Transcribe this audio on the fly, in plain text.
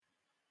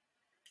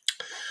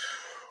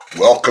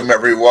Welcome,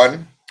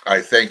 everyone.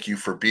 I thank you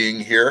for being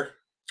here.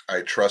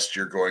 I trust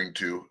you're going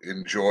to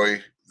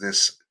enjoy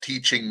this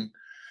teaching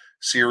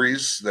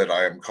series that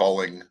I am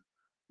calling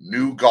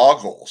New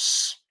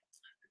Goggles.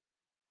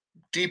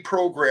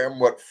 Deprogram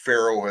what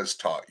Pharaoh has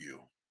taught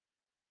you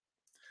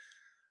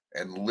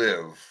and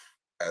live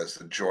as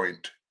the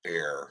joint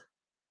heir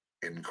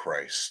in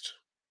Christ.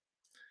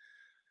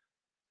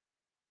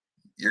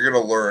 You're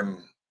going to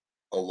learn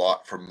a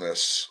lot from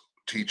this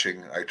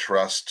teaching, I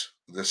trust.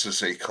 This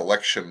is a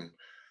collection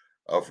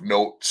of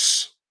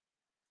notes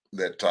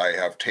that I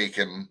have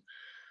taken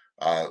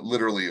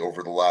literally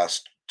over the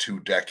last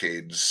 2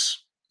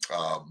 decades,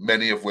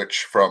 many of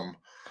which from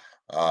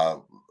uh,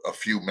 a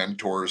few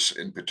mentors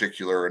in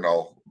particular, and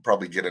I'll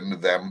probably get into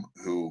them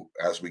who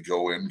as we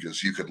go in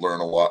because you could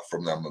learn a lot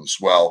from them as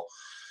well.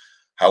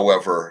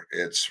 However,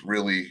 it's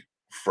really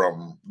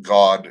from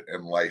God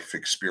and life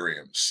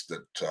experience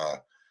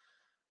that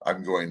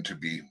I'm going to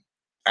be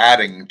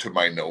adding to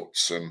my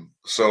notes. And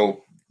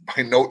so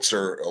my notes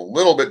are a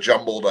little bit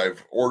jumbled.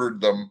 I've ordered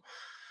them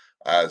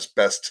as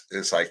best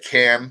as I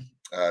can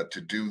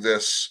to do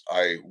this.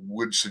 I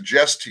would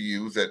suggest to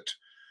you that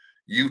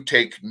you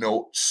take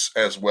notes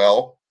as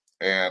well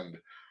and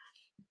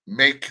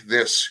make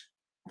this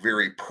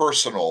very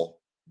personal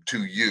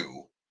to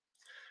you.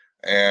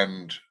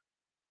 And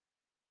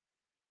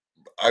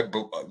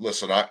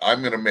listen, I'm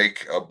going to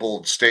make a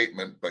bold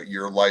statement, but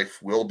your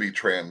life will be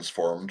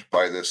transformed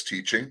by this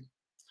teaching.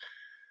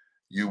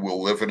 You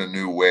will live in a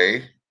new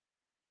way.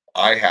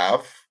 I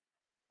have.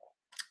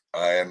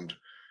 And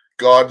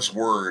God's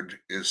word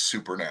is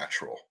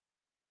supernatural.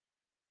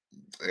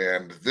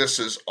 And this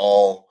is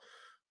all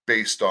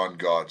based on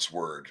God's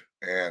word.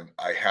 And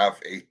I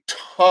have a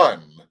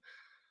ton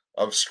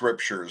of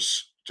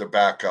scriptures to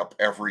back up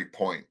every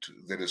point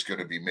that is going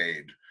to be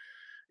made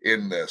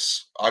in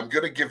this. I'm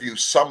going to give you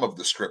some of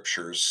the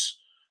scriptures,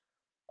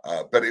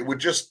 but it would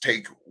just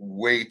take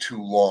way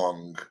too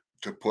long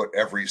to put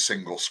every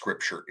single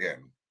scripture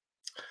in.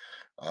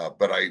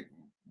 But I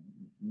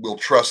will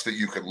trust that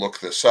you can look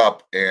this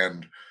up.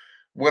 And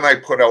when I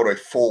put out a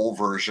full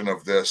version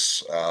of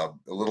this, a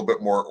little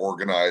bit more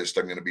organized,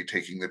 I'm going to be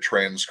taking the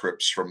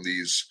transcripts from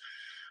these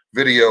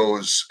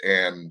videos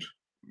and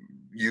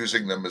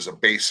using them as a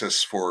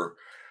basis for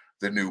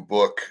the new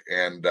book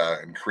and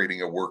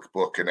creating a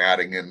workbook and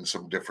adding in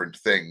some different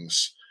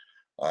things.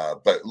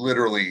 But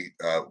literally,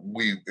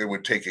 it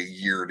would take a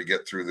year to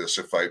get through this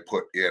if I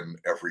put in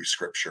every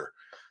scripture.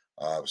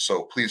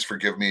 So please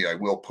forgive me. I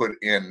will put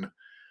in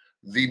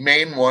the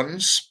main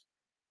ones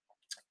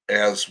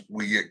as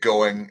we get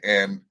going.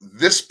 And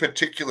this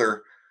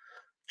particular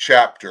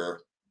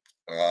chapter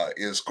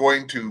is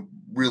going to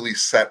really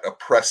set a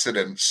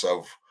precedence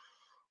of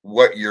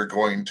what you're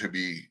going to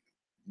be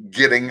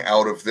getting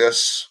out of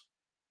this.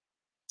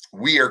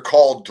 We are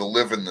called to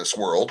live in this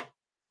world.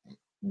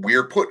 We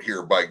are put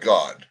here by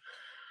God.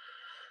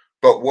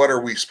 But what are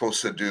we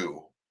supposed to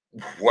do?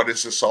 What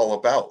is this all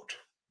about?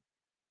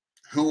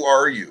 Who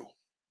are you?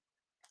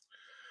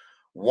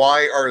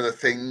 Why are the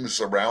things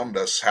around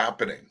us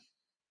happening?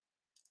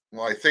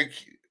 Well, I think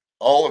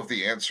all of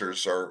the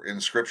answers are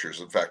in scriptures.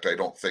 In fact, I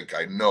don't think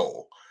I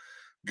know.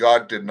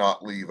 God did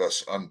not leave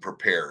us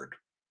unprepared.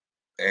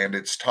 And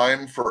it's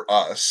time for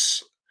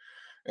us,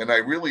 and I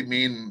really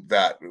mean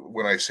that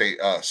when I say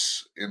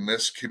us, in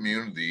this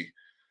community,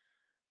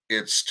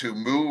 it's to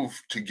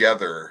move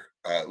together,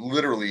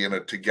 literally in a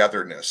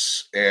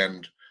togetherness.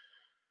 And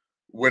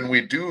when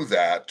we do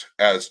that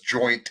as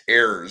joint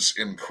heirs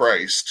in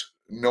Christ,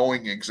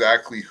 knowing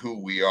exactly who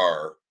we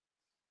are,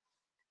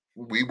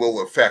 we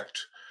will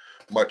affect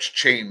much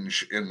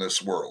change in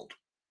this world.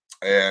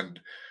 And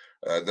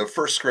the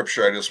first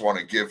scripture I just want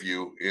to give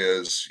you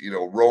is,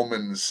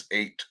 Romans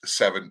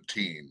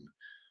 8:17,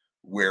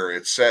 where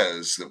it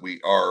says that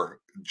we are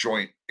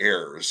joint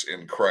heirs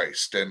in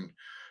Christ. And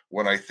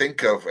when I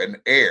think of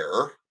an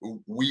heir,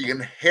 we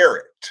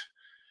inherit.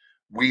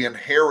 We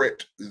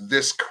inherit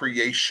this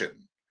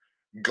creation.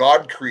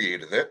 God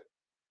created it.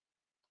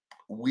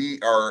 We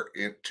are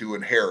to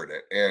inherit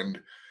it.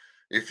 And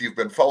if you've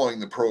been following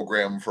the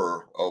program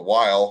for a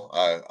while,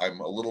 I'm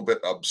a little bit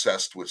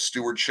obsessed with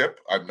stewardship.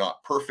 I'm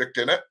not perfect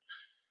in it,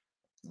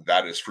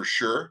 that is for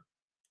sure,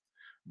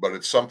 but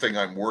it's something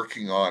I'm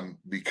working on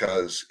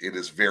because it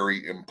is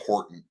very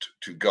important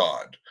to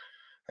God.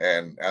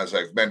 And as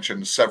I've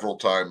mentioned several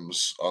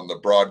times on the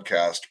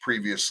broadcast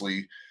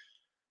previously,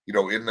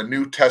 in the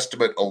New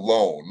Testament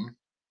alone,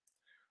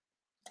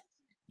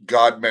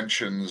 God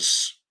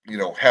mentions,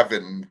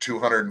 heaven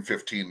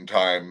 215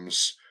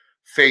 times,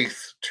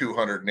 faith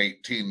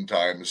 218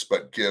 times,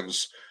 but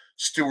gives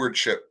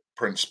stewardship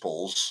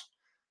principles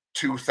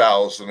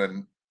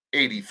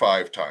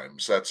 2085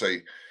 times. That's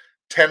a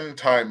 10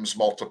 times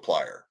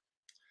multiplier.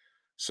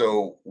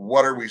 So,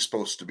 what are we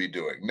supposed to be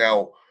doing?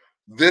 Now,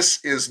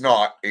 this is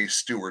not a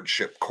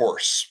stewardship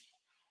course.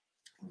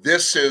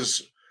 This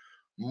is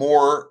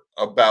more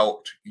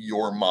about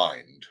your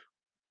mind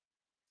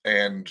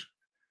and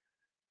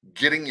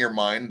getting your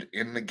mind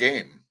in the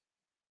game.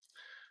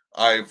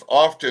 I've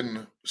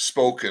often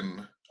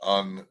spoken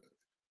on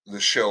the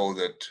show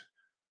that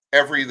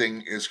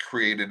everything is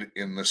created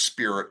in the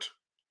spirit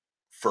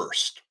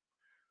first,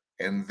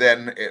 and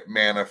then it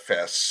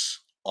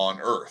manifests on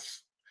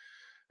earth.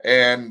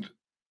 And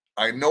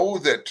I know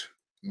that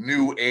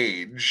New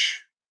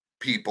Age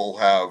people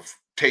have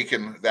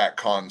taken that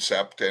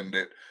concept and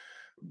it,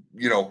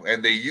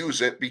 and they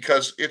use it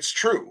because it's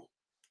true.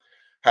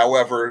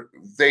 However,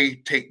 they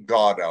take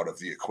God out of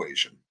the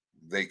equation.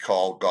 They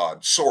call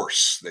God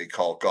source, they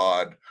call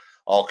God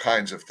all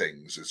kinds of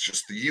things. It's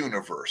just the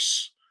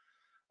universe.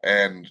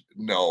 And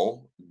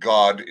no,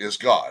 God is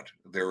God.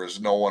 There is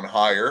no one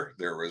higher.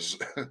 There is,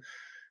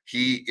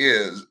 He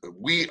is,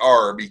 we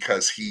are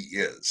because He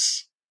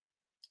is.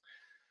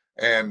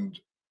 And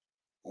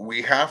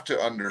we have to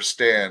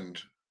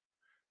understand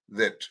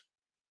that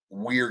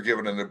we are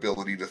given an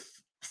ability to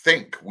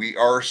think. We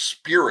are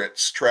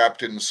spirits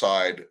trapped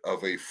inside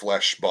of a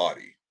flesh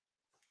body.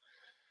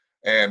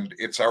 And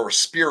it's our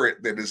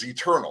spirit that is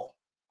eternal.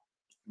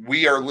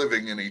 We are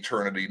living in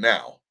eternity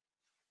now.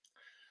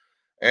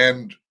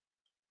 And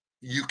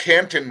you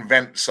can't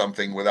invent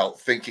something without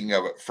thinking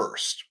of it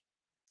first.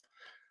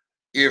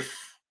 If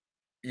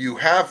you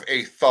have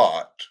a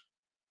thought,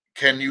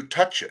 can you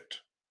touch it?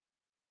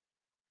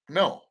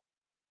 No.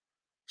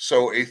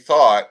 So a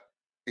thought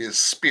is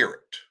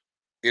spirit.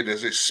 It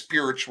is a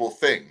spiritual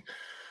thing.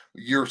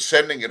 You're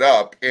sending it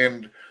up.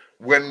 And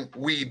when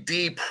we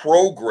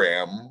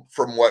deprogram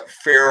from what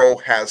Pharaoh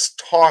has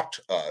taught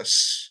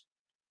us,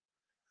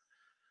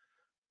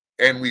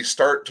 and we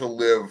start to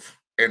live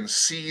and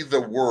see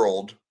the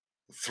world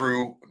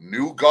through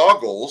new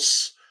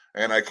goggles,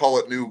 and I call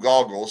it new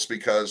goggles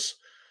because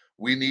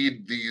we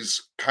need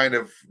these kind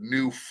of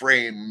new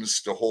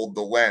frames to hold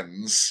the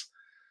lens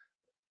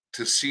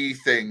to see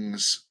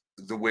things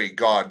the way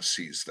God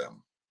sees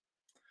them.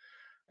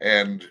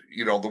 And,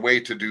 the way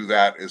to do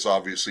that is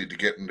obviously to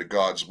get into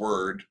God's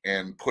word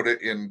and put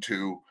it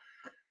into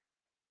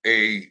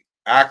a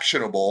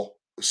actionable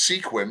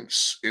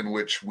sequence in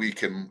which we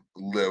can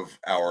live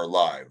our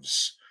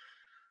lives.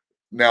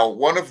 Now,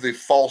 one of the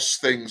false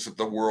things that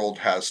the world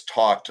has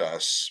taught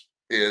us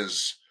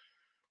is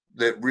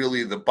that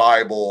really the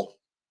Bible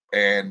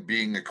and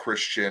being a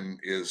Christian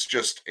is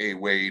just a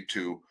way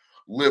to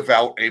live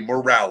out a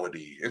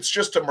morality. It's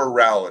just a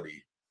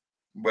morality.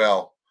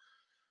 Well,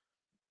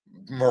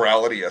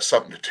 morality has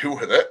something to do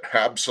with it,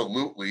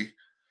 absolutely,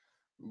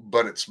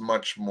 but it's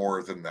much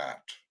more than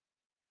that.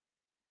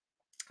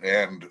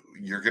 And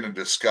you're going to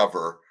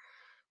discover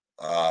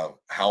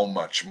how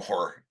much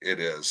more it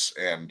is.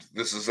 And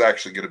this is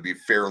actually going to be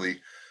fairly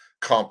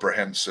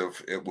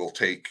comprehensive. It will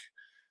take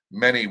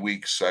many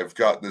weeks. I've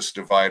got this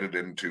divided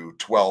into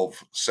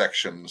 12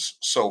 sections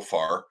so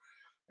far,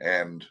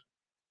 and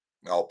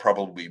I'll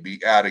probably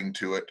be adding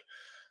to it.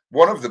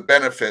 One of the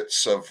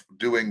benefits of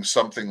doing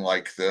something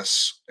like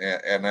this,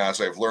 and as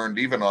I've learned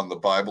even on the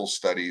Bible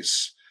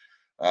studies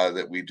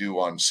that we do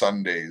on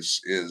Sundays,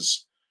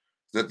 is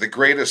that the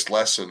greatest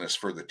lesson is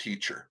for the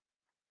teacher.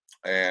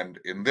 And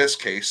in this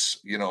case,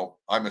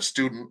 I'm a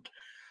student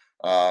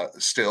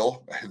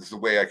still. It's the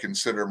way I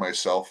consider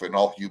myself. In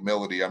all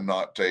humility, I'm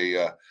not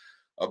a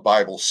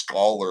Bible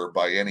scholar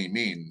by any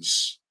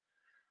means.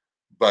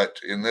 But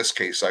in this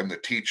case, I'm the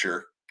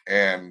teacher,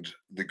 and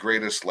the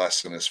greatest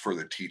lesson is for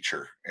the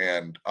teacher.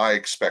 And I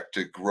expect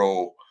to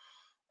grow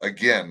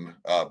again,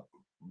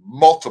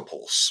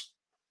 multiples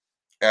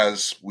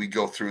as we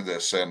go through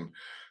this. And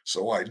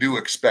so I do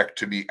expect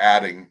to be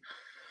adding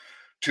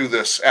to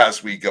this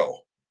as we go.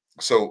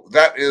 So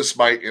that is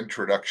my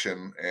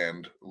introduction,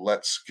 and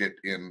let's get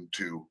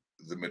into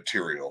the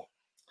material.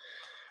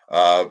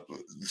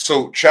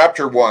 So,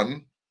 chapter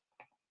 1,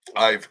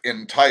 I've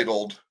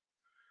entitled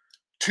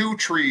Two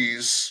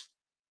Trees,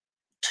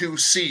 Two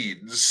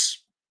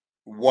Seeds,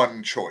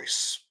 One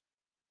Choice.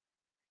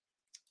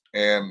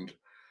 And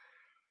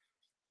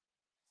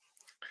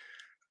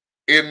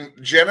in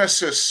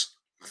Genesis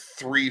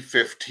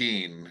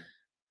 3:15,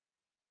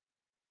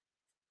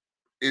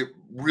 it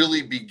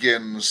really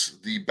begins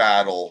the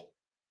battle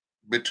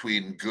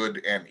between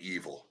good and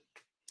evil.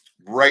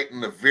 Right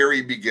in the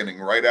very beginning,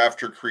 right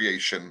after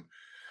creation,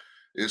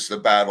 is the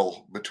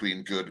battle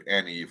between good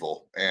and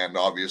evil. And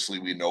obviously,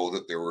 we know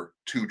that there were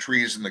two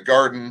trees in the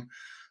garden.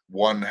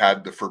 One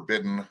had the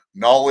forbidden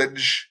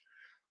knowledge.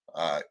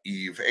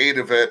 Eve ate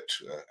of it.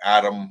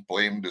 Adam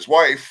blamed his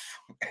wife,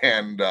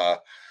 and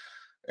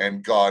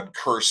God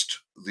cursed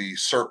the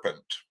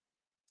serpent.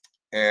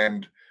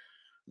 And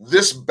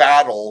this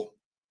battle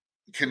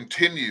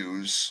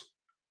continues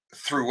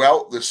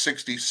throughout the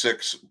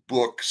 66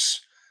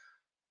 books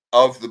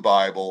of the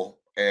Bible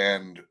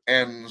and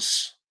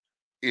ends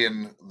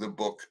in the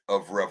book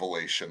of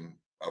Revelation.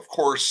 Of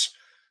course,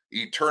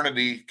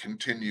 eternity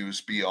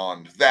continues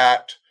beyond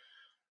that,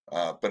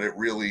 but it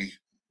really,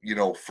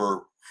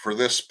 for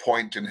this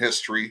point in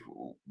history,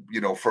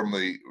 from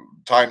the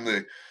time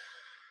the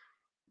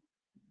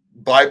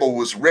Bible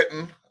was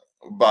written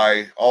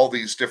by all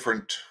these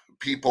different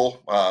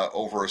people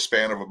over a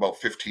span of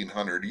about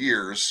 1,500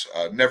 years.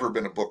 Never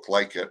been a book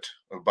like it,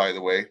 by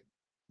the way.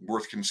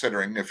 Worth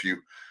considering if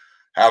you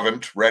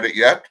haven't read it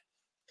yet,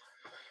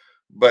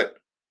 but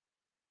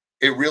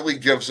it really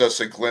gives us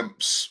a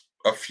glimpse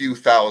a few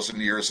thousand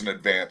years in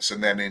advance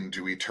and then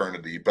into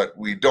eternity. But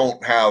we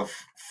don't have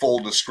full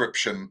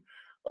description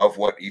of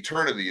what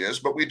eternity is,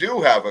 but we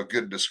do have a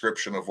good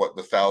description of what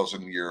the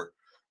 1,000-year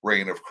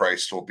reign of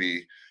Christ will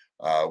be,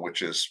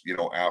 which is,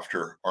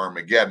 after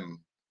Armageddon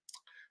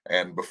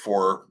and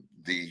before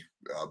the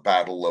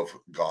battle of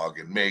Gog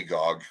and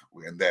Magog,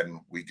 and then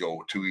we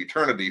go to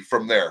eternity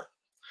from there.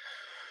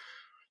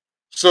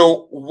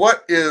 So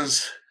what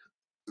is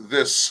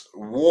this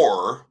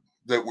war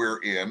that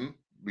we're in?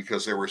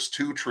 Because there was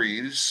two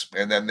trees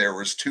and then there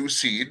was two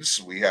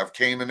seeds. We have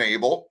Cain and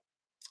Abel.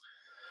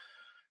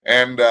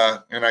 And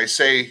I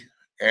say,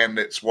 and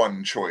it's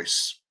one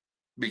choice,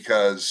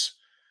 because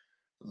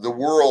the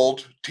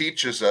world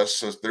teaches us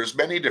that there's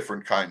many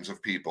different kinds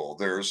of people.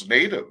 There's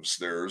natives,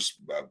 there's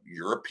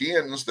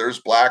Europeans, there's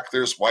black,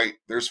 there's white,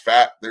 there's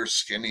fat, there's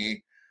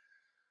skinny.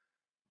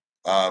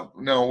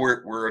 No,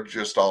 we're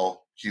just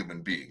all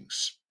human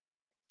beings.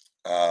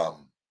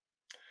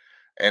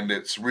 And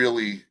it's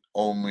really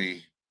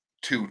only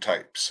two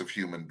types of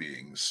human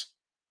beings.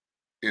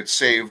 It's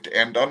saved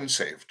and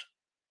unsaved.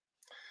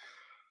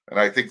 And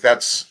I think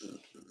that's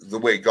the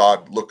way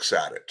God looks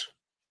at it.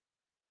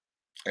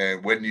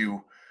 And when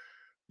you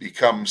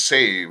become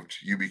saved,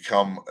 you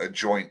become a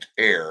joint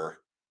heir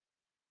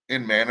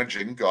in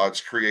managing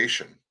God's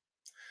creation,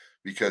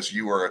 because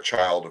you are a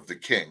child of the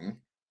King.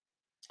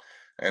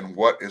 And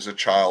what is a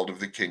child of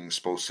the King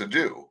supposed to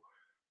do?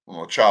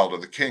 Well, a child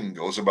of the King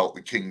goes about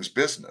the King's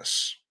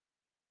business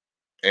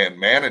and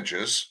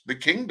manages the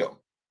kingdom.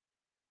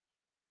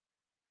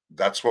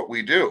 That's what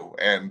we do.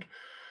 And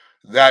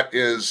that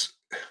is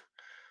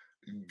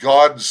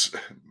God's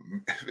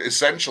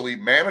essentially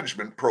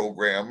management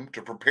program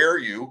to prepare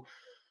you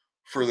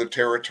for the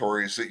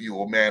territories that you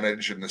will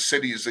manage and the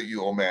cities that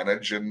you will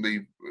manage in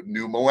the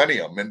new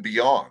millennium and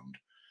beyond.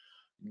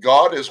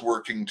 God is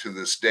working to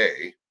this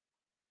day,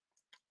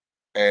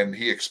 and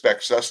he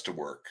expects us to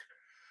work.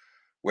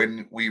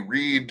 When we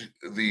read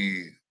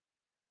the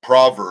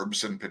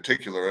Proverbs in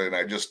particular, and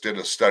I just did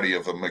a study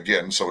of them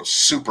again, so it's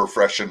super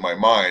fresh in my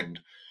mind,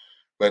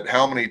 but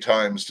how many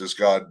times does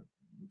God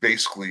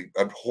basically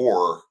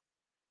abhor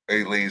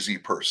a lazy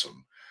person?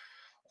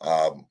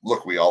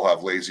 Look, we all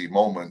have lazy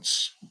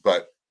moments,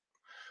 but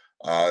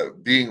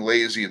being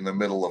lazy in the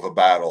middle of a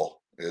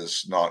battle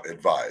is not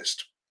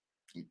advised.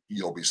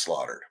 You'll be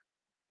slaughtered.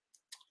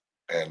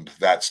 And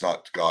that's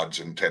not God's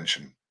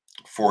intention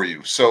for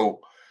you.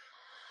 So,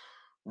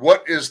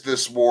 what is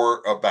this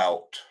war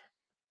about?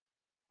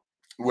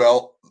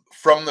 Well,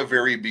 from the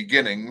very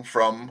beginning,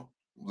 from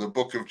the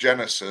book of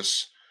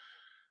Genesis,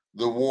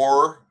 the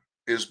war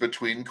is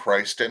between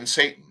Christ and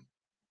Satan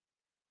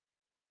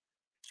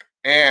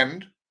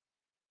and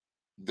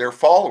their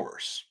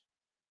followers.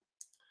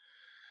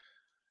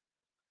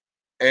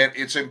 And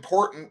it's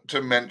important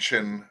to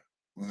mention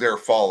their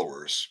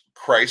followers.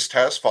 Christ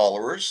has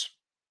followers.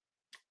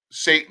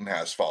 Satan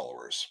has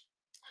followers.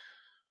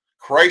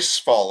 Christ's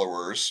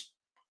followers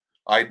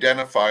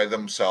identify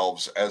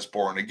themselves as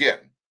born again.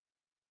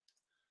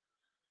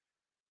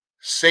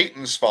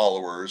 Satan's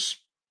followers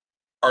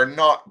are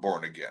not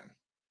born again.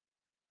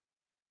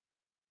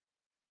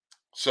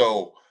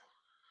 So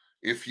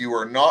if you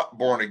are not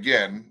born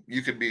again,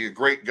 you could be a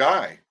great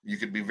guy. You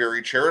could be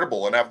very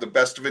charitable and have the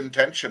best of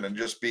intention and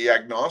just be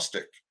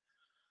agnostic.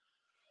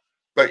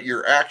 But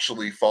you're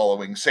actually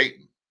following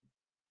Satan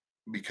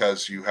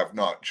because you have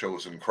not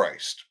chosen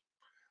Christ.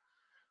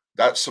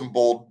 That's some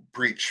bold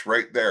preach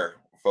right there,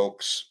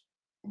 folks,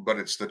 but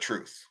it's the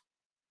truth.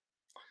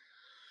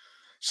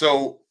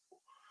 So,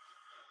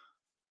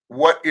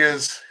 what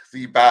is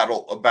the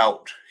battle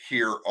about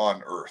here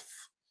on earth?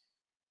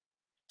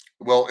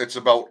 Well, it's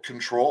about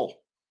control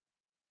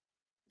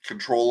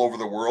over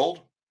the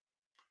world.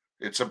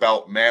 It's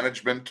about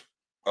management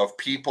of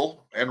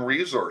people and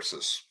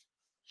resources.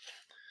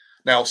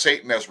 Now,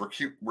 Satan has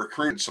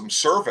recruited some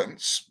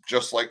servants,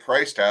 just like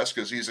Christ has,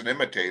 because he's an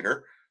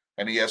imitator,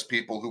 and he has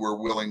people who are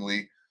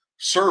willingly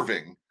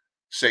serving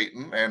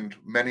Satan, and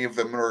many of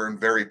them are in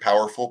very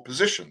powerful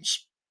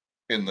positions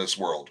in this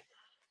world.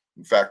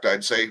 In fact,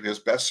 I'd say his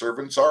best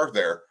servants are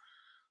there.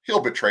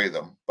 He'll betray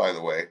them, by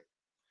the way.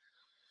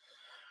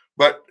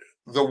 But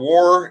the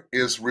war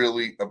is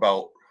really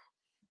about,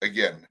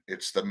 again,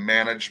 it's the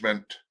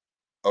management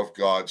of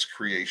God's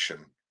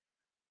creation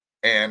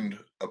and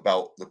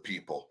about the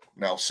people.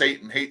 Now,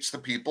 Satan hates the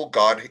people.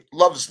 God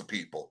loves the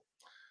people.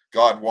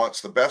 God wants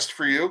the best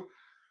for you.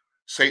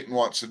 Satan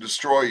wants to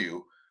destroy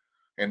you.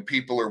 And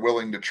people are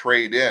willing to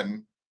trade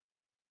in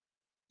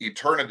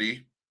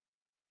eternity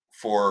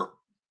for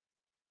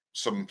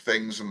some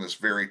things in this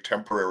very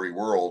temporary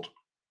world.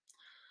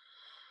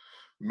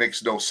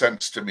 Makes no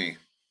sense to me.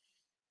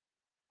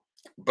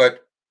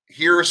 But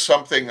here's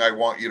something I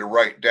want you to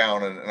write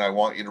down, and I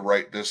want you to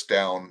write this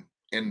down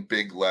in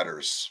big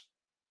letters.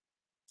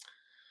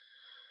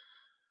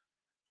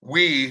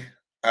 We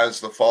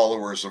as the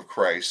followers of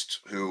Christ,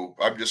 who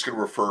I'm just going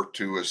to refer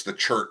to as the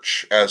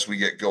church as we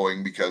get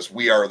going, because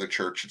we are the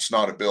church. It's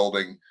not a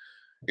building,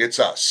 it's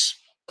us,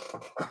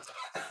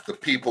 the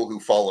people who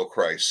follow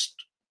Christ,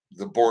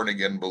 the born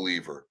again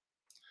believer.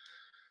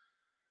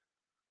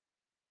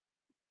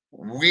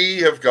 We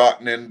have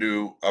gotten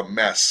into a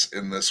mess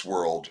in this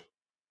world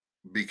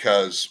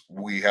because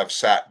we have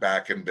sat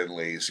back and been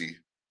lazy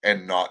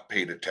and not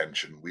paid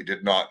attention. We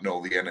did not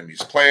know the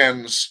enemy's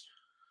plans.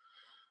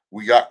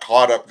 We got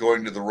caught up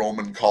going to the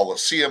Roman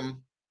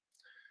Colosseum.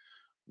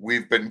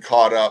 We've been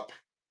caught up,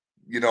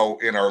 in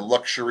our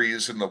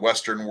luxuries in the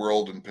Western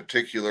world in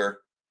particular.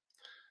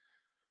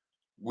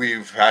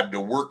 We've had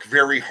to work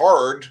very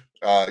hard,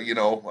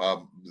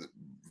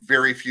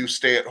 very few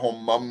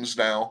stay-at-home moms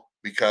now,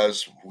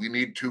 because we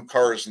need 2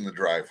 cars in the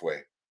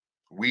driveway.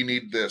 We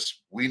need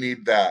this, we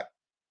need that.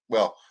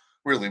 Well,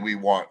 really, we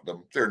want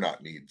them. They're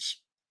not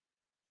needs.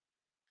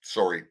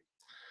 Sorry.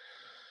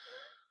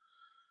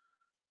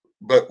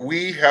 But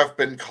we have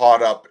been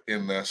caught up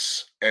in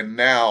this, and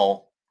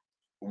now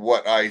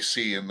what I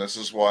see, and this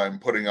is why I'm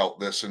putting out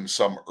this in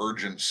some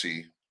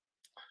urgency,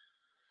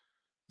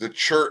 the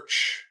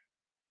church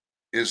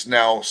is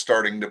now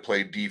starting to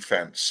play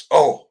defense.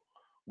 Oh,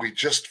 we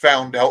just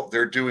found out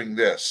they're doing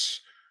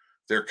this.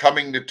 They're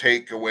coming to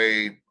take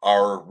away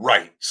our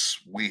rights.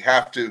 We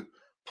have to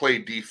play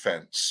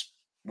defense.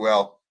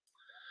 Well,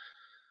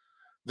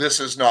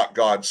 this is not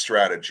God's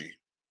strategy.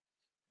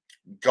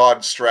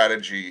 God's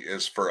strategy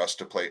is for us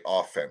to play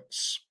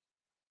offense.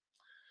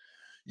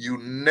 You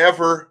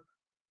never,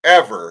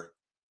 ever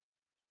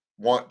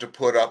want to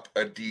put up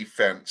a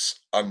defense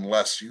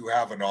unless you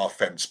have an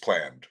offense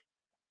planned.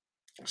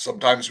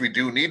 Sometimes we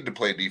do need to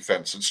play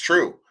defense, it's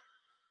true.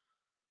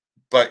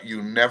 But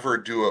you never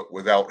do it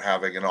without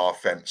having an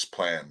offense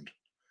planned.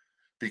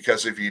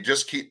 Because if you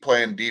just keep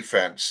playing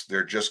defense,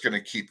 they're just going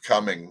to keep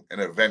coming,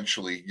 and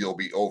eventually you'll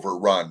be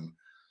overrun.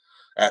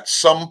 At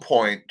some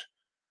point,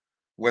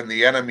 when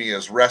the enemy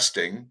is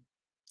resting,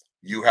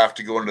 you have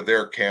to go into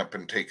their camp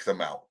and take them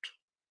out.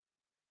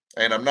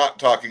 And I'm not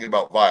talking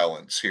about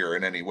violence here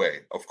in any way,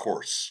 of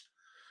course.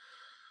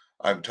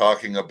 I'm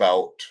talking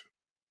about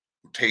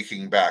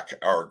taking back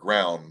our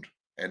ground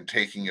and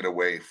taking it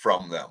away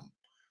from them.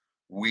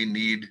 We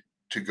need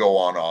to go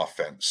on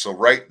offense. So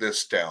write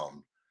this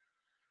down.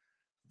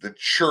 The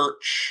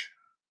church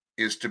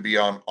is to be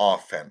on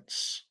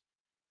offense,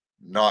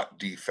 not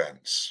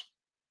defense.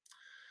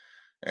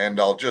 And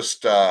I'll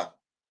just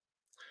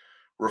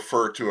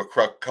refer to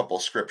a couple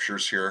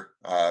scriptures here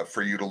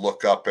for you to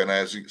look up. And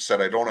as you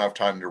said, I don't have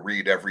time to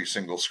read every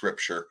single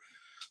scripture.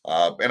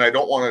 And I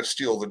don't want to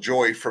steal the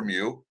joy from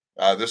you.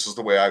 This is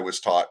the way I was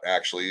taught,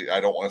 actually.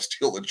 I don't want to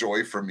steal the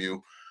joy from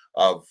you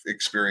of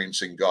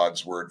experiencing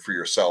God's word for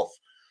yourself.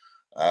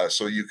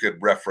 So you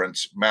could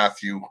reference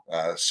Matthew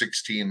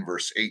 16,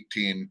 verse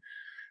 18,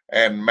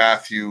 and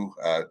Matthew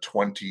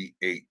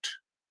 28,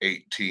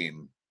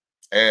 18.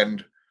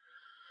 And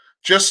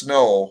just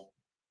know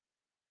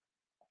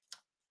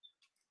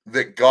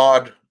that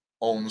God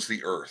owns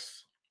the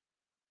earth,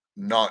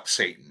 not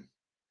Satan.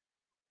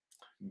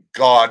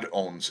 God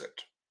owns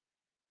it.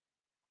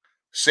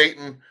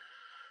 Satan,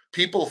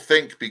 people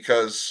think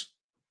because,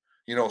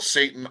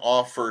 Satan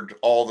offered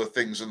all the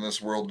things in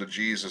this world to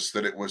Jesus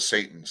that it was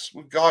Satan's.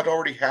 Well, God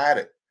already had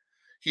it.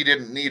 He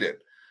didn't need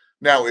it.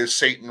 Now, is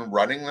Satan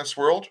running this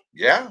world?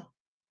 Yeah.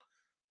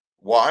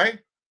 Why?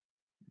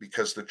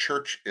 Because the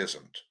church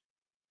isn't.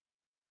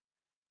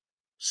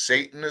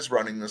 Satan is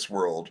running this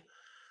world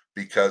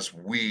because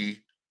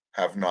we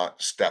have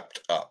not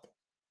stepped up.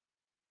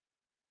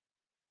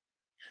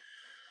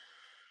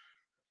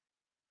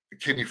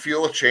 Can you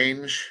feel a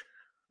change?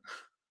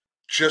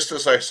 Just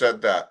as I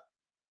said that,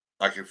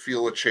 I can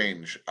feel a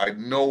change. I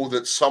know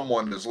that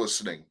someone is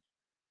listening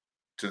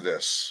to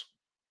this.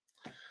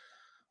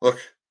 Look,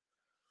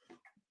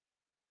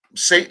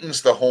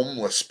 Satan's the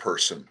homeless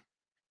person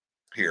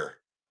here.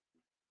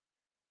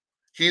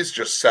 He's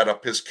just set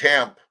up his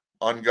camp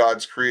on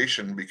God's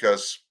creation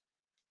because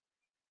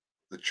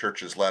the church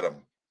has let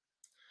him.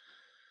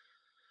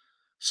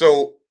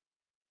 So,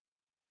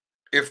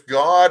 if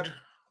God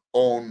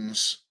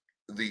owns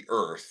the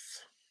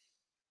earth,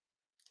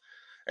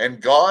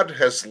 and God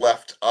has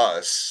left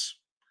us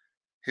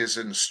his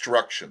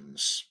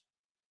instructions,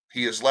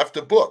 he has left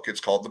a book.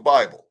 It's called the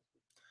Bible.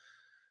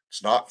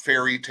 It's not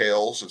fairy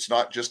tales. It's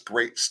not just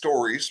great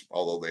stories,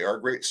 although they are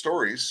great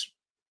stories.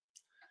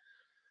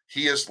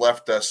 He has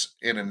left us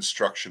an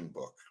instruction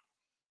book.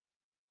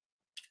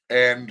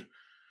 And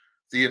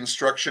the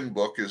instruction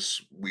book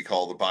is, we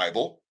call the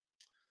Bible,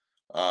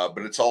 but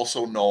it's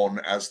also known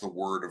as the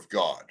Word of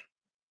God.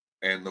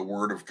 And the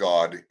Word of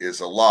God is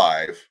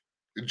alive.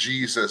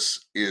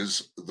 Jesus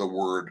is the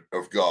Word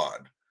of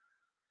God.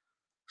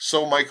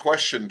 So my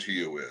question to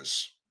you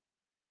is,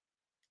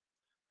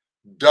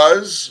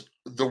 does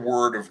the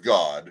Word of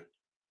God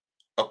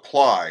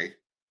apply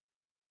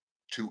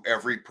to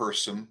every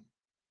person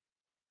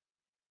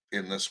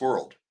in this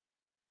world?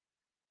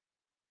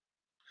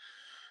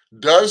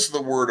 Does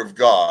the Word of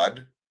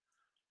God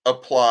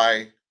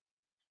apply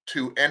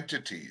to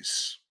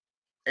entities,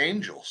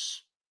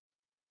 angels,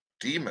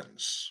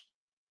 demons.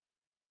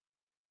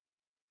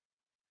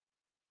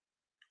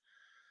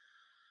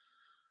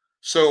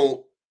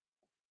 So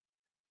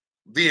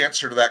the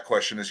answer to that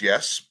question is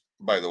yes,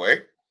 by the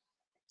way.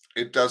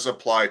 It does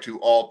apply to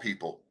all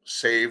people,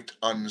 saved,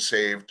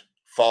 unsaved,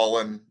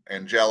 fallen,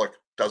 angelic,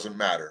 doesn't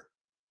matter.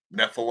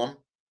 Nephilim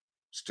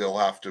still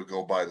have to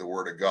go by the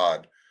word of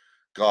God.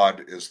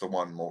 God is the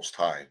one most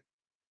high.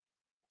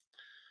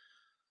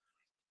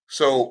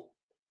 So,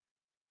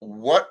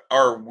 what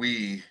are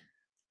we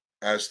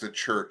as the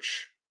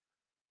church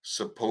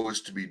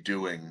supposed to be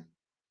doing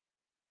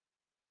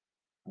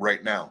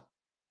right now?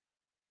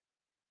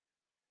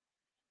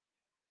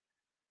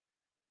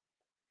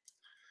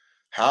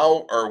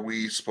 How are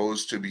we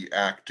supposed to be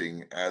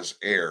acting as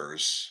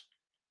heirs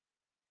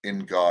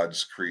in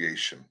God's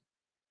creation?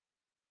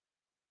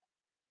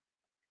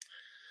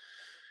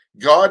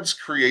 God's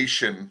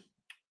creation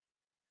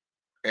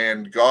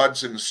and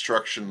God's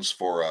instructions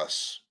for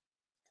us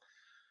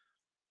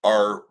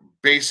are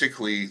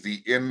basically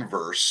the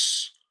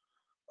inverse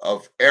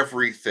of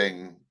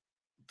everything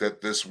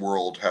that this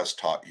world has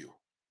taught you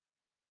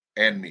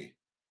and me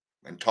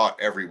and taught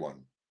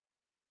everyone.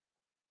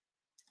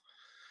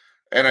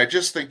 And I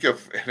just think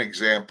of an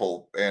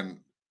example, and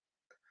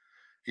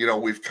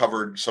we've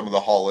covered some of the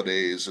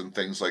holidays and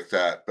things like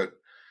that, but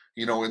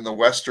in the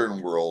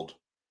Western world,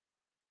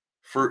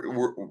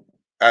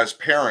 as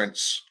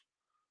parents,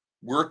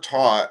 we're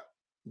taught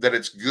that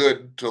it's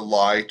good to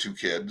lie to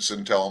kids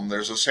and tell them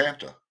there's a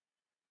Santa.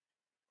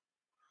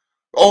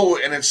 Oh,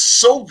 and it's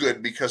so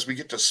good because we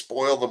get to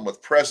spoil them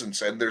with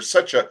presents, and there's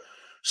such a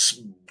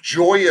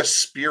joyous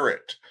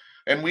spirit.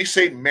 And we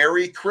say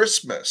Merry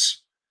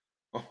Christmas.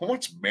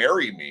 What's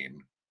Merry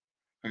mean?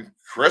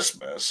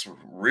 Christmas?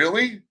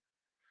 Really?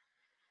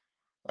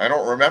 I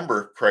don't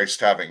remember Christ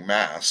having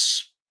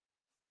Mass.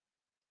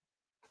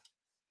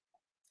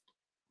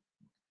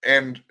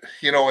 And,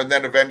 and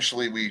then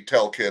eventually we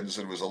tell kids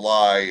it was a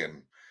lie.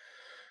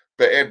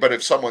 But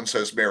if someone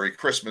says Merry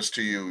Christmas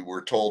to you,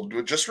 we're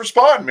told, just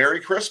respond,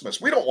 Merry Christmas.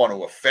 We don't want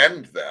to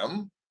offend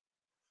them.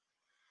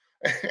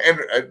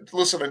 And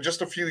listen, and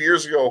just a few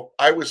years ago,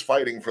 I was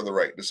fighting for the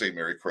right to say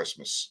Merry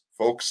Christmas,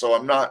 folks. So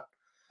I'm not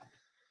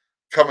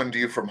coming to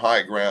you from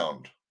high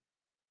ground.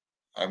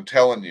 I'm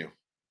telling you,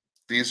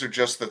 these are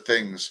just the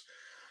things.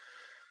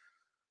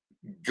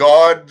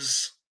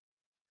 God's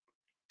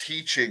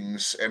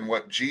teachings and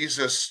what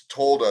Jesus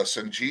told us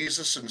and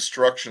Jesus'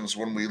 instructions,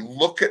 when we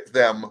look at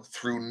them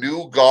through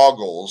new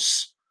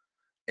goggles,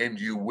 and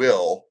you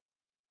will,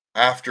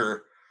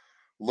 after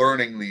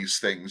learning these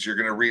things, you're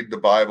going to read the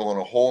Bible in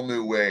a whole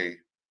new way.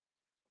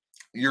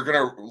 You're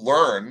going to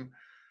learn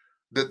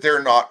that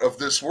they're not of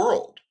this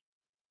world.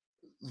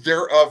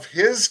 They're of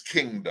his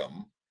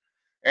kingdom.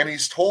 And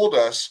he's told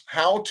us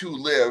how to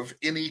live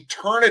in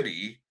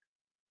eternity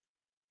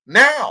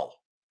now.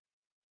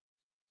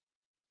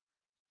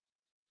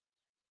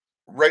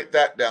 Write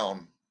that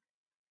down.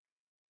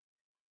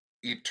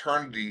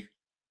 Eternity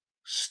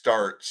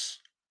starts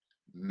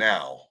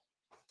now.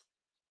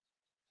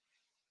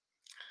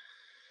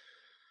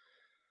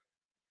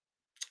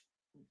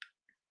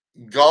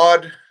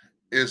 God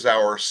is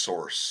our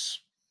source.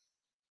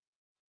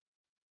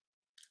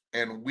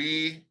 And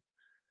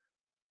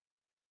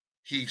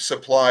he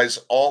supplies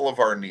all of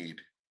our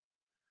need.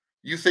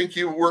 You think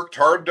you worked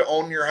hard to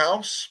own your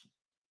house?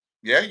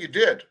 Yeah, you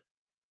did.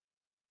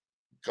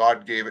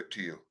 God gave it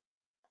to you.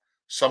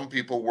 Some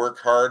people work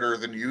harder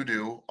than you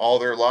do all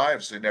their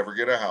lives. They never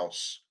get a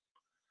house.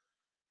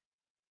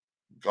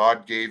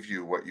 God gave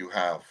you what you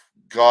have.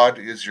 God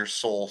is your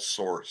sole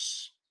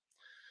source.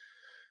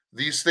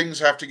 These things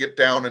have to get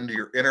down into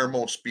your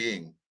innermost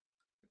being.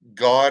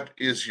 God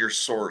is your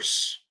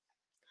source.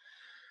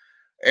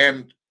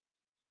 And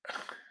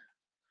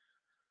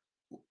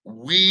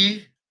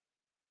we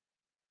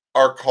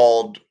are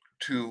called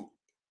to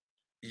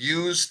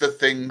use the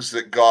things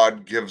that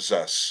God gives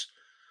us.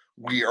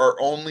 We are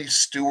only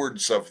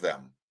stewards of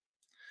them.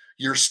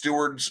 You're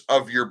stewards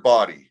of your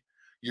body.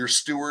 You're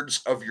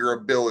stewards of your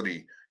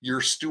ability.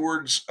 You're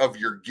stewards of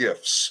your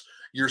gifts.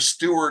 You're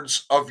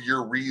stewards of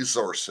your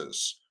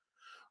resources.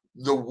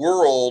 The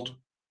world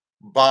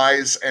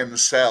buys and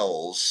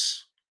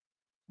sells,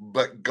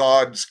 but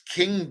God's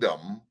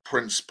kingdom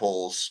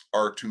principles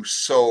are to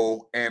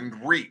sow and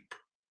reap.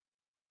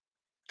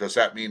 Does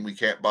that mean we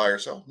can't buy or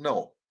sell?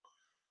 No.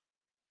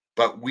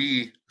 But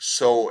we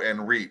sow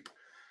and reap.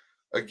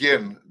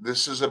 Again,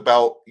 this is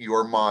about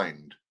your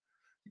mind.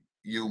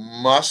 You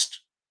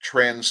must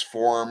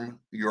transform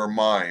your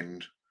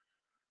mind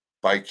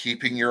by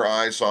keeping your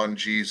eyes on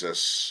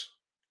Jesus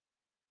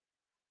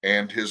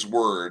and his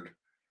word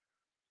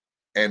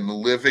and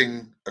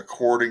living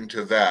according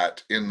to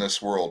that in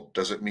this world.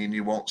 Does it mean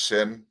you won't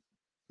sin?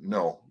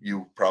 No,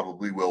 you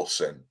probably will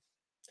sin.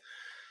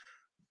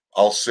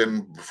 I'll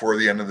sin before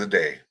the end of the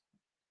day.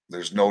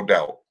 There's no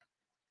doubt.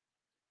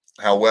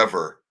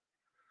 However,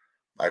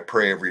 I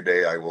pray every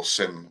day I will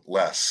sin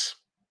less.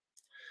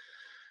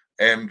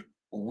 And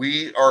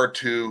we are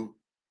to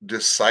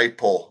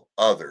disciple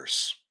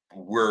others.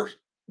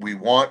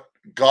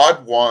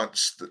 God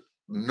wants that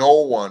no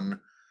one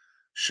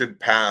should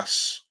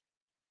pass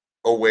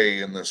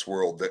away in this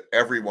world, that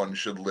everyone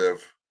should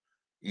live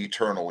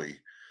eternally.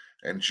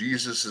 And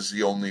Jesus is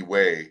the only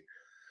way.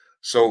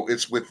 So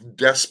it's with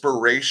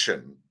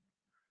desperation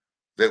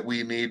that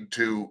we need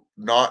to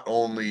not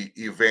only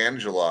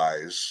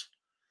evangelize,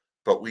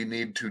 but we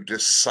need to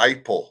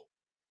disciple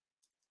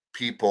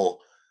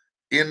people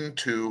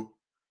into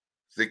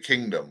the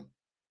kingdom.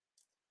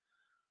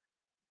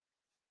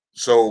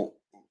 So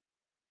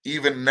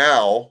even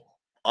now,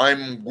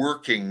 I'm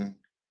working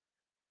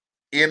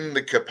in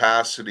the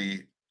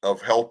capacity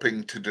of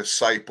helping to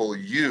disciple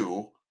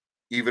you,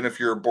 even if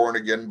you're a born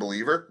again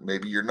believer,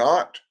 maybe you're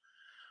not,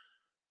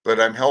 but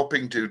I'm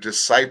helping to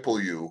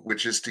disciple you,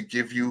 which is to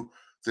give you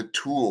the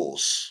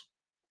tools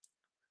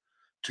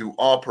to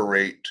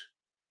operate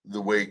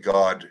the way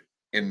God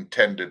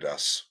intended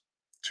us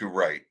to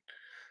write,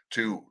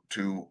 to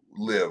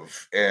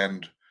live.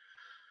 And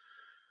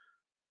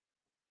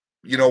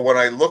when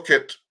I look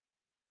at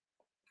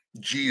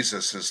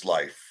Jesus's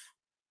life,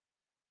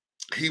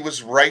 he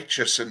was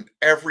righteous in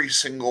every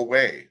single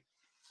way.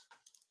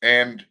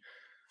 And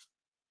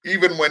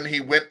even when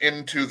he went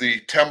into the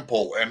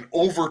temple and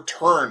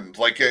overturned,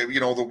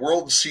 the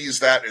world sees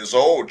that as,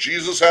 oh,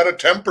 Jesus had a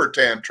temper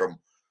tantrum.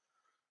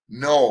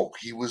 No,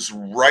 he was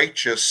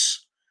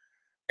righteous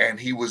and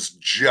he was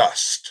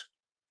just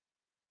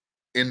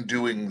in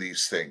doing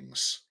these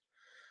things.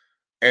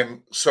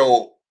 And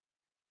so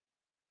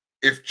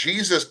if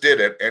Jesus did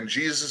it and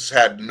Jesus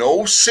had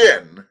no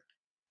sin,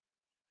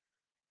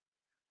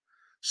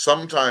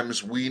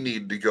 sometimes we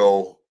need to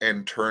go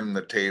and turn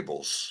the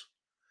tables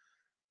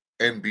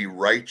and be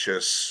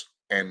righteous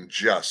and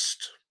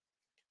just.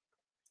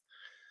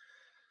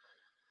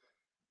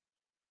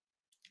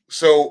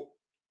 So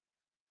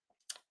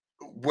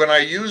when I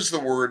use the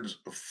word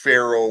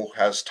Pharaoh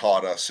has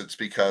taught us, it's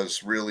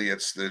because really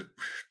it's the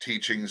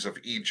teachings of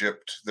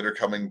Egypt that are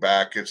coming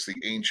back. It's the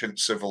ancient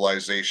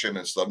civilization.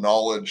 It's the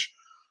knowledge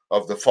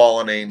of the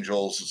fallen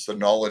angels. It's the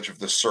knowledge of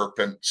the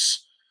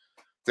serpents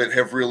that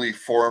have really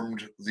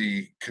formed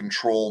the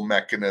control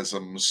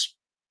mechanisms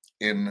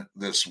in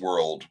this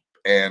world.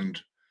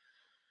 And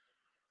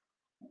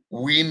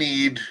we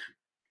need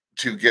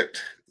to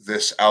get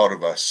this out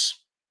of us.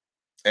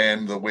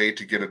 And the way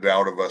to get it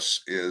out of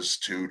us is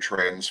to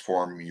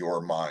transform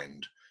your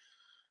mind.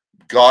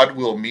 God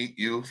will meet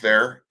you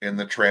there in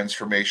the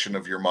transformation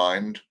of your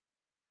mind.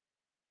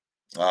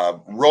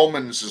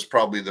 Romans is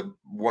probably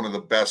one of the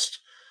best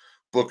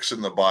books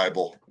in the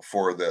Bible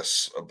for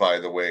this, by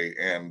the way.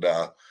 And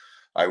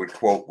I would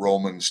quote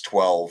Romans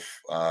 12,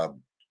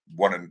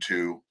 1 and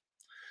 2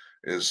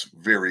 is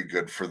very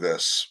good for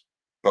this.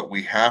 But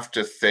we have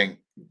to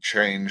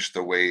change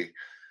the way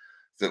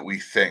that we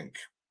think.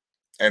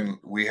 And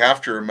we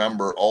have to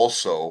remember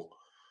also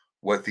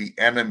what the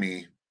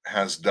enemy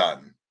has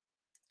done.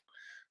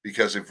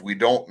 Because if we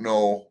don't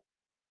know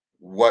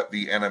what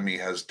the enemy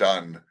has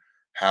done,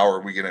 how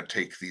are we going to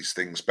take these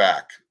things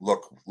back?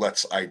 Look,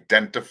 let's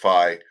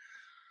identify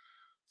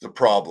the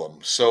problem.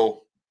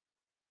 So,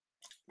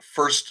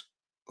 first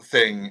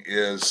thing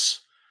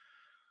is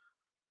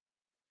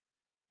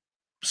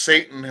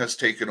Satan has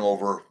taken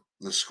over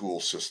the school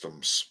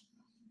systems.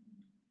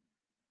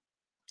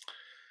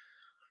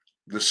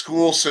 The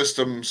school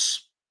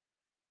systems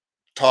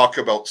talk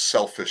about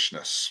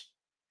selfishness,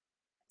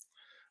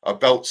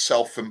 about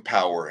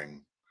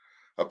self-empowering,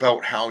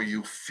 about how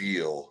you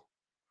feel,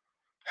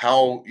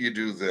 how you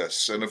do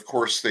this. And of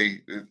course,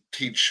 they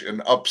teach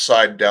an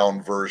upside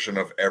down version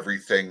of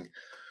everything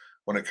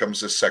when it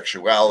comes to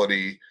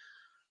sexuality,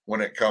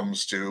 when it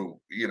comes to,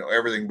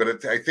 everything.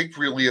 But I think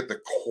really at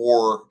the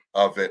core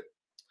of it,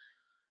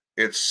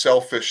 it's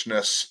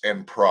selfishness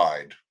and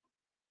pride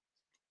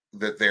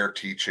that they're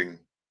teaching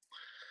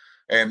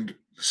and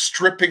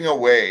stripping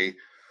away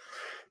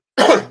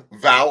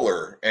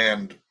valor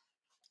and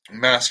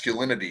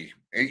masculinity,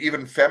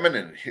 even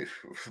feminine.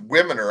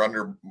 Women are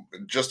under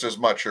just as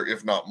much, or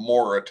if not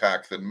more,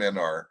 attack than men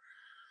are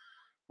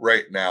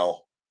right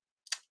now.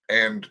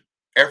 And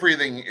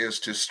everything is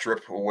to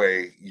strip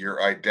away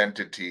your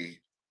identity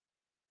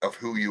of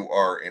who you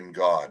are in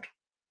God.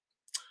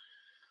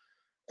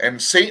 And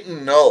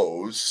Satan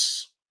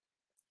knows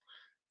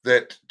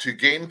that to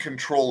gain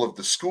control of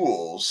the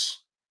schools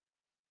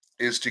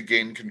is to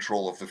gain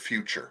control of the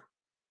future.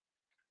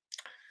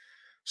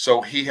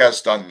 So he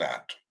has done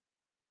that.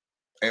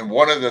 And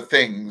one of the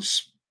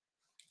things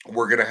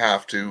we're going to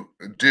have to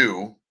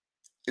do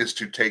is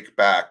to take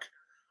back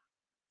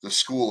the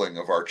schooling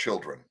of our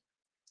children.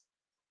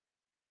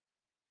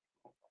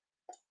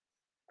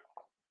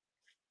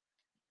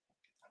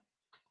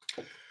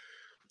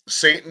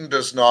 Satan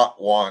does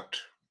not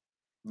want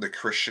the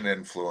Christian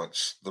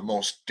influence. The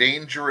most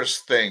dangerous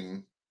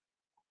thing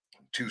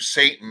to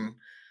Satan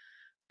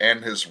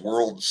and his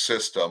world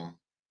system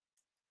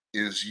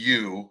is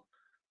you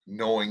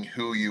knowing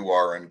who you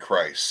are in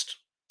Christ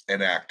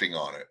and acting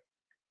on it.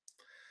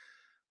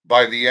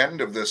 By the end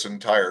of this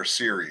entire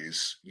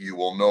series, you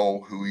will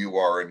know who you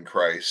are in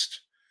Christ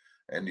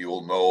and you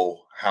will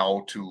know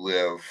how to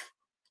live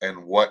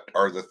and what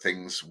are the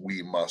things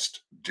we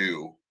must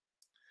do.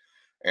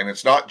 And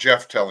it's not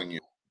Jeff telling you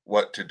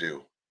what to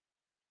do.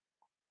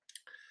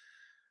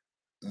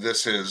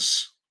 This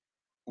is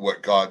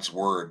what God's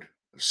word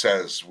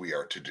says we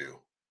are to do.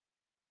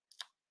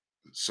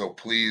 So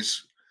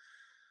please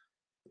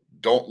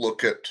don't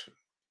look at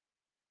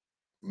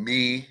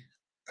me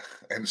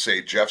and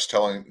say, Jeff's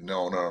telling,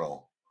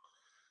 no.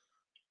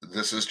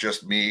 This is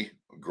just me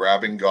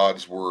grabbing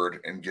God's word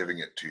and giving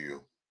it to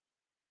you.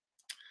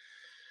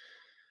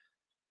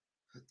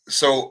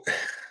 So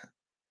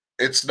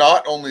it's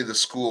not only the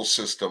school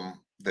system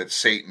that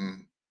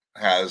Satan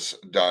has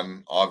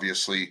done.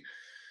 Obviously,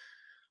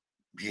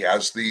 he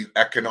has the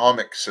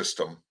economic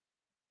system,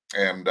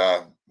 and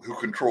who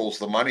controls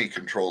the money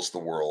controls the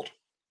world.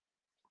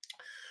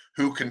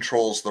 Who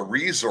controls the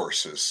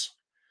resources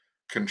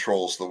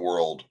controls the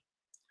world.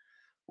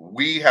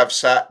 We have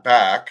sat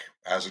back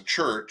as a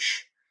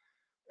church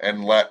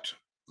and let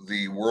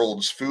the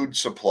world's food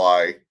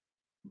supply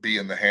be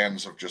in the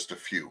hands of just a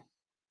few.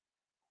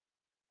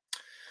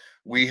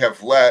 We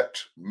have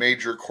let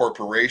major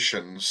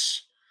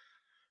corporations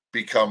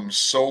become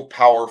so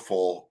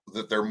powerful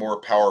that they're more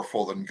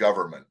powerful than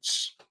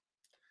governments.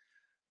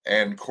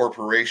 And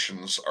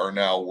corporations are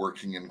now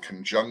working in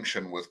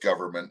conjunction with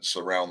governments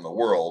around the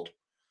world.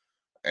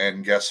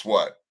 And guess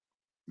what?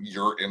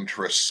 Your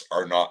interests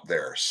are not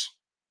theirs.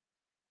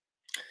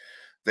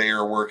 They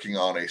are working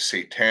on a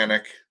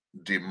satanic,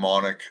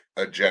 demonic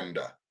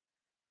agenda.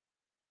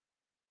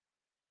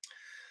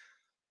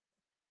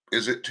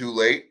 Is it too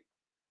late?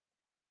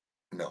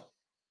 No,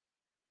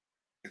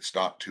 it's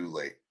not too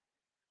late.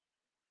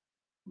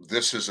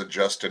 This is a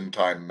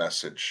just-in-time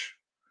message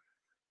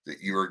that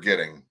you are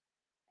getting,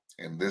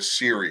 and this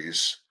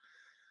series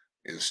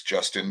is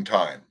just in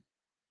time.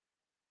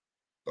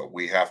 But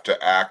we have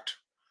to act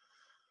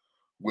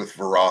with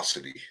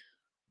veracity.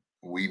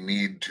 We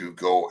need to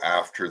go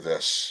after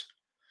this,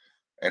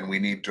 and we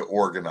need to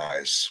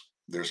organize.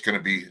 There's going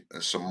to be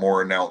some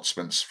more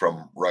announcements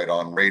from Right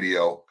On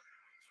Radio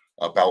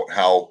about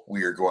how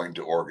we are going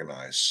to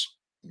organize.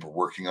 We're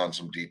working on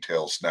some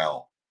details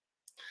now.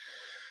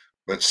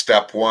 But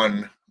step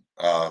one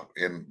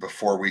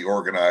before we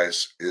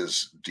organize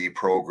is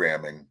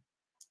deprogramming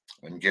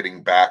and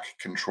getting back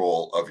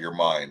control of your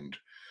mind.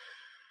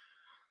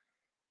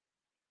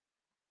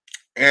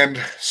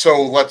 And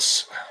so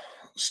let's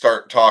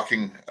start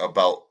talking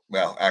about,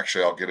 well,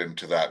 actually, I'll get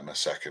into that in a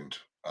second,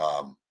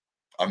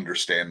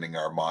 understanding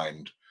our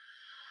mind.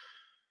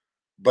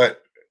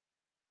 But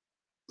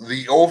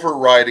the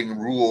overriding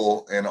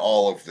rule in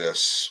all of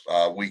this,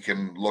 we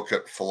can look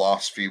at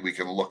philosophy, we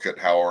can look at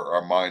how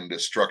our mind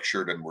is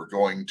structured, and we're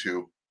going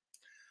to,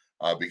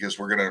 because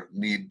we're going to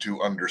need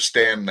to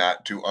understand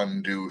that to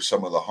undo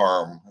some of the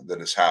harm that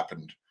has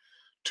happened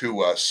to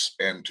us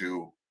and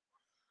to,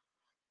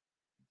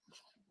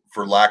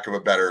 for lack of a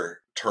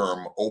better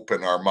term,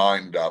 open our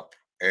mind up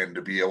and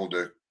to be able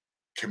to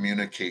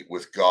communicate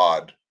with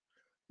God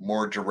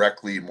more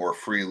directly, more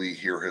freely,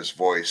 hear his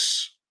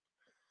voice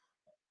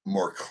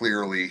more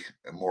clearly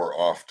and more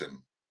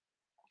often.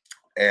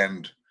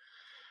 And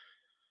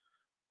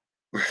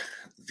at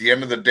the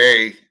end of the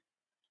day,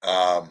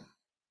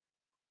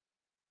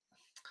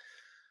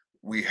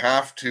 we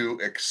have to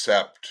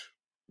accept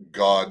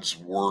God's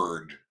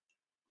word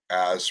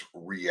as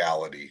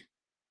reality.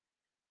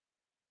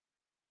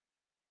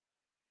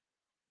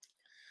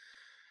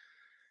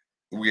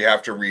 We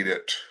have to read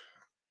it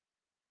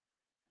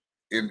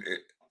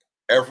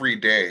every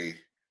day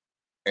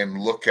and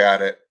look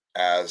at it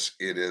as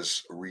it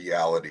is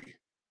reality.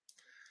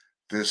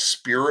 This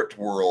spirit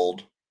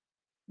world,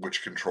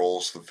 which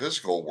controls the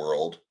physical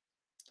world,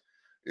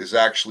 is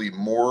actually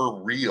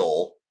more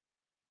real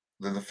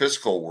than the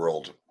physical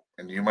world.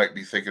 And you might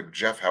be thinking,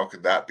 Jeff, how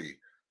could that be?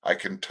 I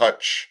can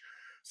touch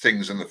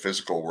things in the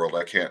physical world.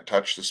 I can't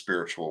touch the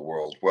spiritual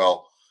world.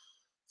 Well,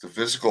 the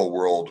physical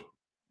world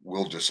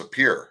will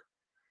disappear.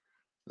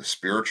 The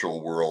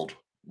spiritual world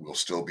will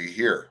still be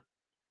here.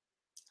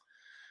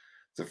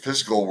 The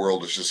physical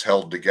world is just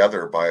held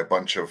together by a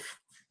bunch of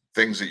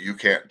things that you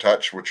can't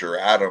touch, which are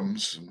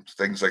atoms and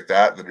things like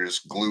that are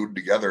just glued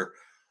together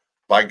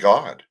by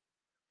God.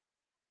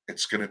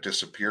 It's going to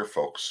disappear,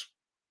 folks.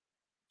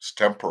 It's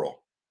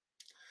temporal.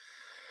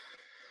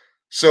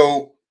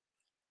 So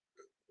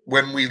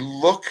when we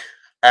look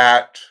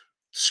at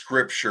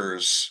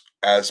scriptures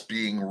as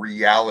being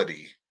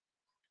reality,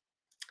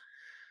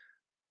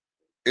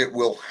 it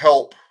will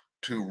help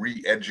to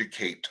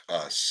re-educate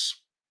us.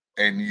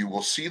 And you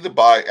will see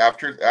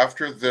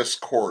after this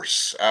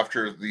course,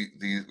 after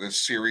the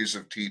series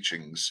of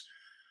teachings,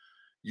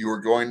 you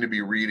are going to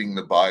be reading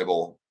the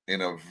Bible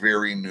in a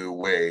very new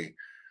way.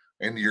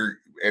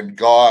 And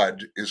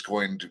God is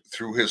going to,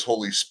 through his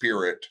Holy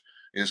Spirit,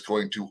 is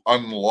going to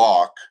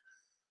unlock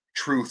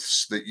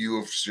truths that you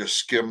have just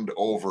skimmed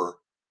over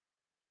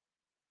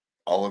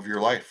all of your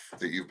life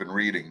that you've been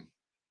reading.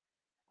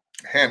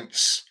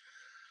 Hence,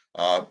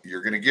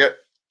 you're going to get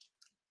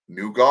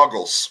new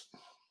goggles.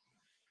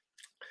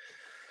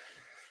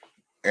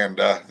 And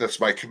that's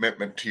my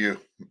commitment to you,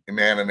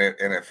 man. And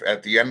if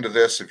at the end of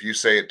this, if you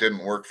say it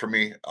didn't work for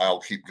me,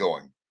 I'll keep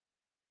going.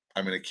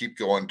 I'm going to keep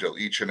going till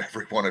each and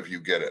every one of you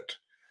get it.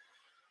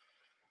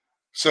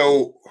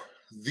 So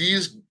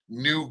these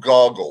new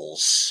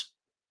goggles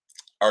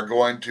are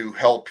going to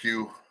help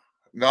you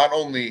not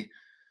only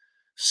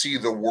see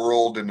the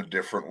world in a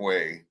different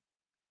way,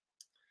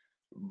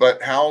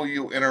 but how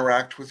you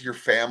interact with your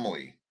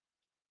family,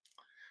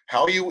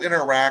 how you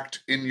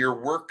interact in your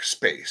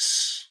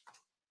workspace,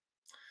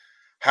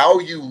 how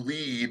you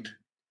lead,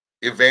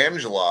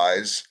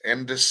 evangelize,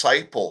 and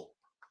disciple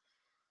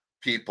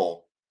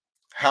people,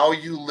 how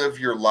you live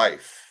your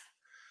life,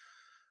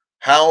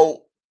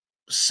 how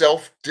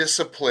self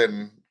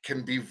discipline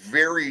can be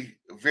very,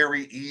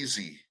 very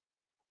easy.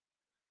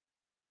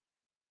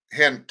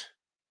 Hint,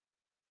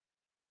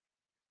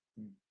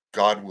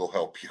 God will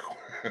help you.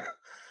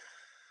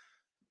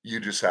 You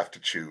just have to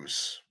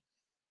choose.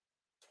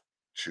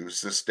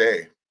 Choose this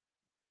day,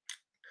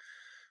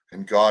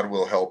 and God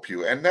will help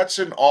you. And that's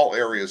in all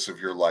areas of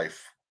your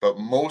life, but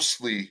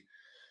mostly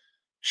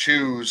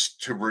choose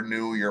to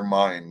renew your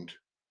mind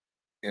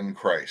in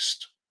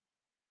Christ.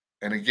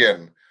 And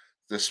again,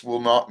 this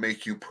will not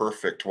make you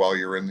perfect while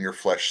you're in your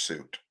flesh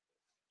suit.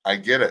 I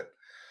get it.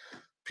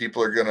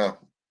 People are going to,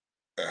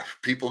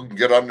 people can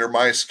get under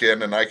my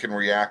skin and I can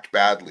react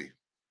badly.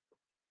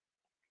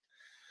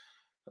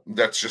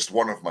 That's just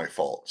one of my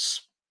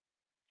faults.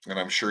 And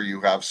I'm sure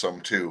you have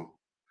some too.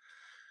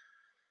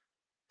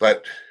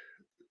 But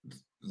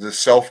the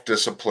self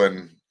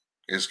discipline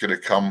is going to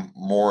come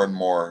more and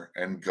more.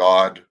 And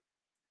God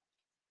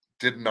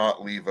did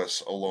not leave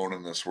us alone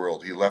in this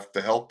world. He left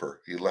the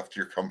helper, He left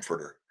your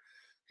comforter,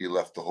 He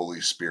left the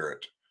Holy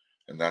Spirit.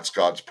 And that's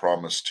God's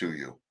promise to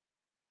you.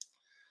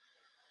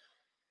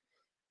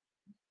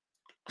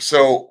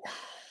 So,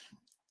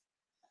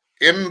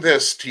 in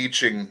this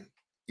teaching,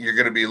 you're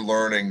going to be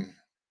learning,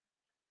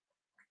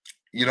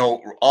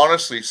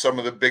 honestly, some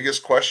of the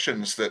biggest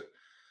questions that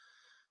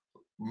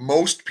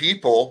most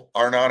people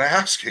are not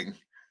asking.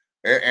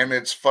 And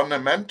it's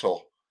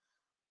fundamental.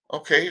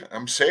 Okay,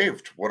 I'm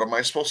saved. What am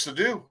I supposed to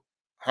do?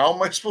 How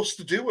am I supposed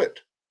to do it?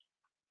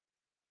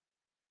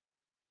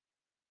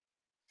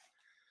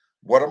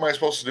 What am I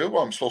supposed to do?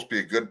 Well, I'm supposed to be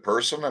a good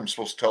person. I'm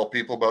supposed to tell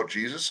people about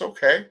Jesus.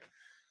 Okay.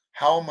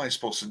 How am I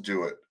supposed to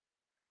do it?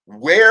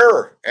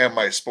 Where am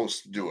I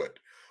supposed to do it?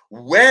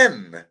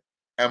 When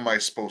am I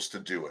supposed to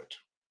do it?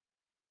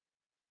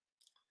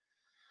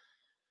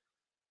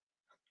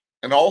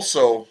 And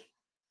also,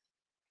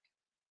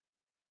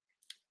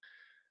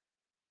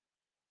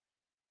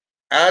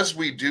 as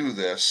we do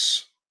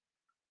this,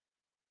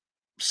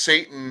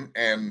 Satan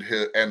and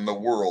the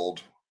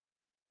world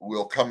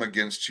will come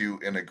against you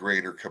in a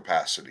greater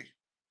capacity.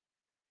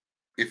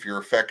 If you're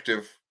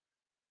effective,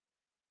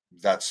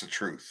 that's the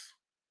truth.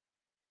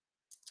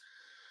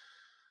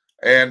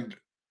 And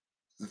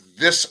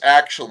this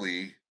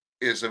actually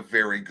is a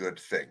very good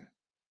thing,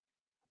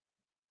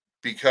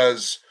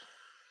 because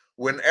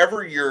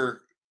whenever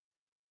you're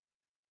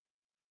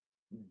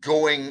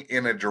going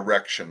in a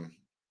direction,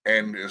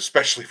 and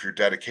especially if you're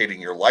dedicating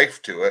your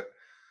life to it,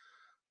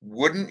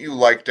 wouldn't you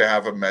like to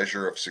have a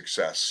measure of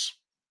success?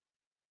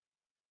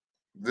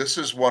 This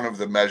is one of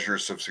the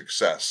measures of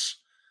success,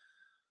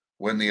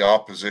 when the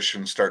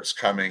opposition starts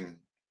coming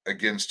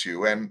against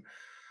you. And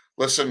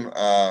listen,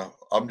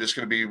 I'm just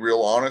going to be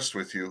real honest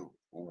with you.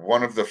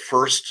 One of the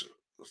first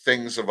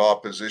things of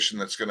opposition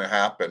that's going to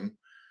happen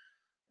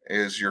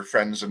is your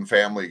friends and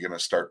family going to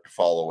start to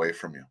fall away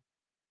from you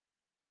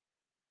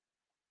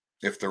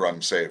if they're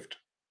unsaved.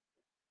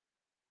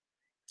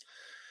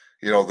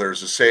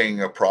 There's a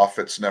saying, a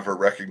prophet's never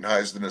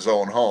recognized in his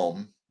own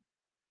home,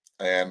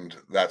 and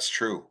that's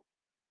true,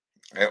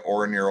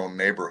 or in your own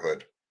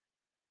neighborhood.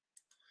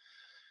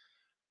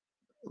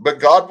 But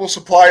God will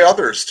supply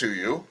others to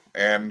you,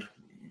 and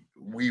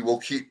we will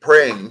keep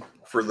praying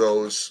for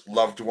those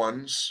loved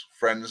ones,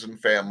 friends, and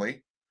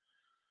family.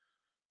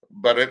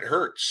 But it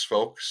hurts,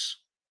 folks.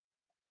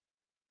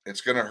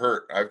 It's going to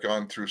hurt. I've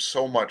gone through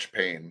so much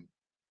pain,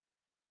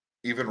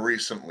 even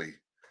recently,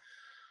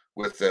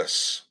 with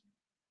this.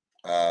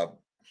 Uh,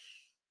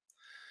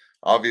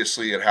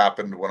 Obviously, it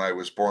happened when I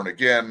was born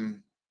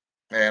again,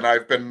 and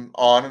I've been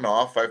on and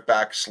off. I've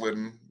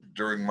backslidden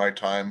during my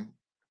time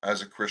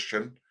as a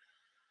Christian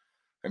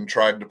and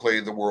tried to play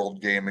the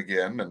world game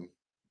again. And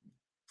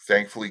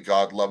thankfully,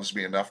 God loves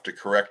me enough to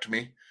correct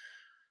me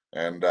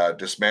and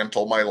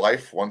dismantle my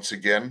life once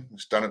again.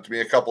 He's done it to me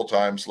a couple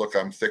times. Look,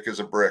 I'm thick as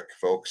a brick,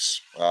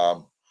 folks.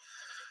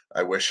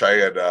 I wish I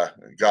had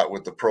got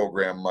with the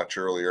program much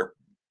earlier,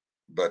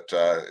 but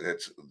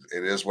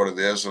it is what it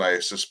is, and I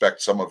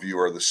suspect some of you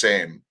are the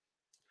same.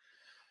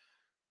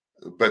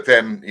 But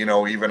then,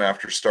 even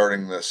after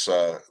starting this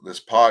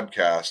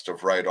podcast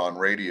of Right On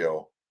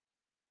Radio,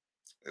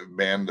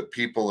 man, the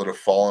people that have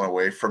fallen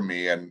away from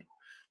me, and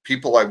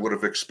people I would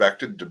have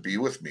expected to be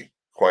with me,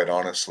 quite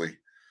honestly,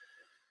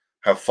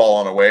 have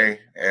fallen away.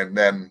 And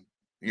then,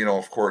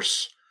 of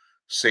course,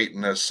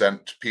 Satan has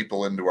sent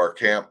people into our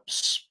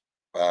camps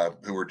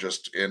who are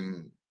just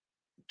in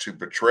to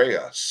betray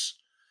us.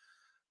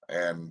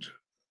 And,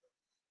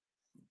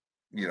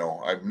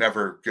 I'm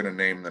never going to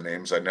name the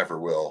names. I never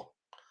will.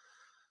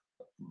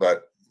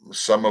 But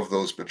some of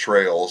those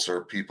betrayals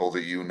are people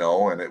that you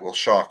know, and it will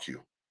shock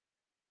you.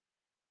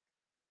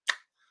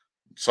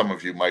 Some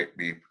of you might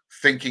be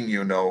thinking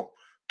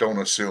don't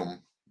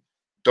assume.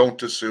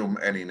 Don't assume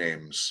any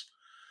names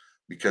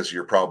because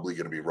you're probably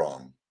going to be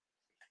wrong.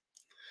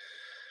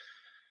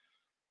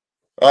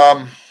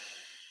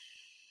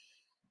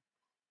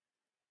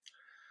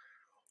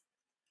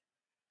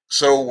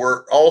 So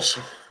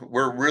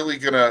we're really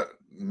going to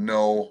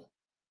know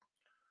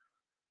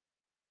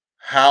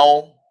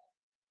how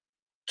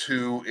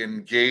to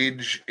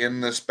engage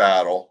in this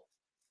battle,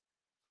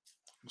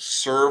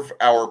 serve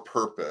our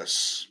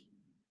purpose,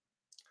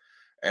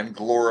 and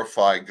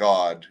glorify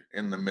God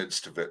in the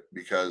midst of it,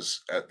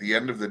 because at the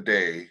end of the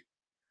day,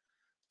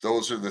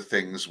 those are the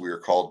things we are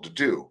called to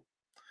do.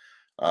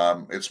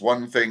 It's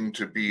one thing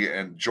to be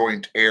in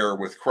joint heir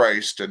with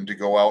Christ and to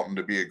go out and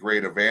to be a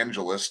great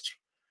evangelist.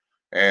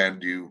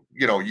 And you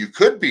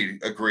could be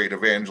a great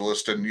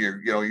evangelist, and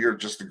you're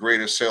just the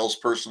greatest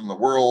salesperson in the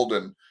world,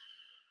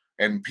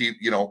 and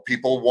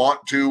people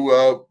want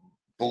to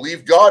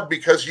believe God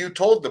because you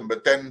told them,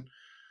 but then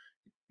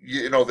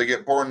they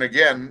get born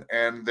again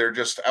and they're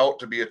just out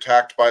to be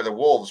attacked by the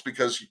wolves,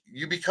 because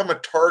you become a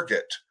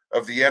target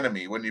of the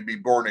enemy when you be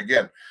born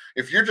again.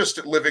 If you're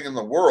just living in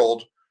the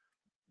world,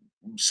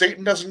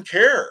 Satan doesn't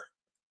care.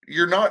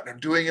 You're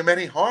not doing him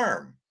any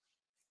harm.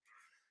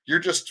 You're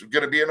just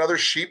going to be another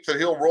sheep that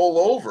he'll roll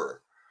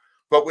over.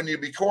 But when you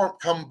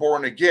become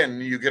born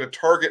again, you get a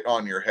target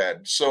on your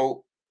head.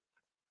 So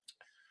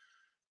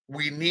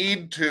we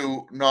need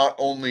to not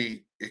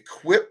only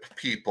equip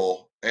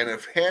people and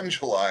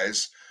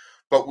evangelize,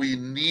 but we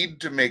need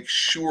to make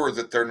sure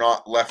that they're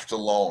not left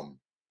alone.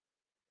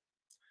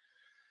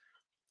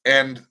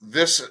 And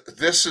this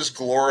is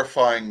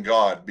glorifying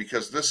God,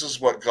 because this is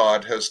what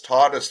God has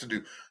taught us to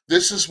do.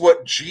 This is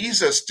what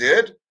Jesus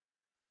did.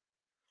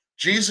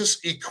 Jesus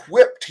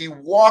equipped, he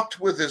walked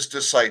with his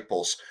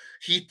disciples.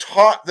 He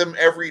taught them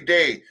every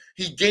day.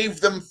 He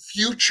gave them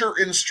future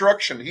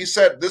instruction. He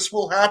said, this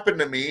will happen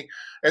to me,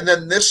 and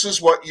then this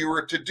is what you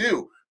are to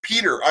do.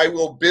 Peter, I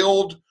will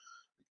build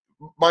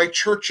my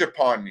church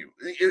upon you.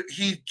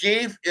 He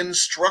gave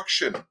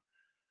instruction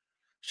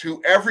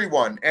to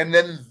everyone, and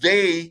then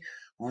they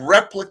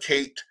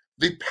replicate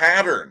the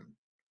pattern.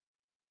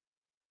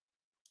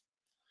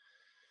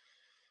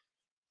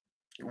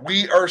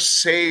 We are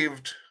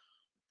saved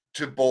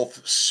to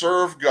both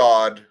serve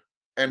God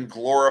and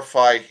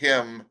glorify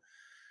him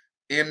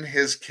in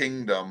his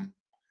kingdom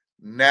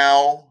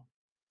now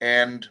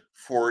and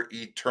for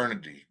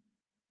eternity.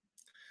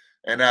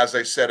 And as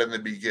I said in the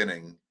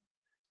beginning,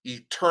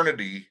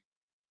 eternity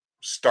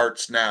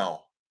starts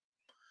now.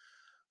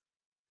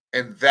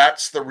 And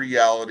that's the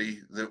reality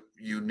that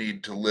you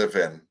need to live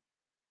in.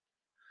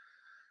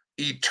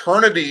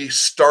 Eternity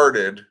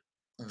started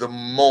the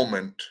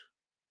moment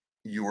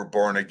you were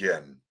born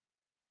again.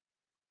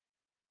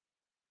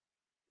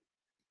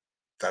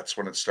 That's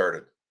when it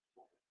started.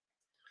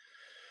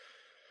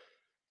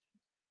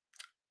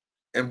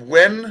 And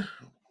when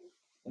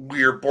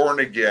we are born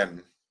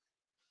again,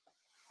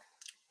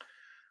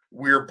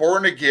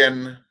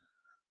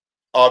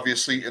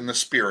 obviously in the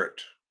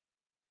Spirit.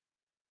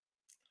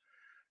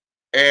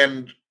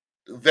 And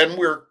then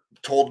we're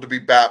told to be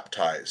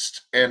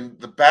baptized. And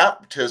the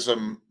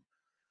baptism,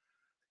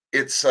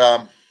 it's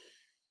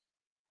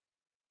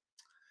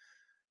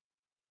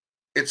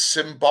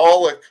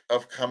symbolic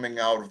of coming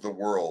out of the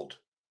world.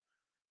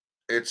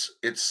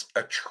 It's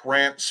a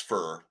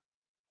transfer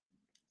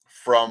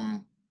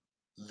from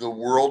the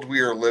world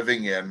we are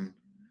living in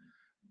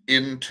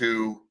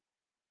into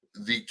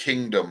the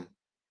kingdom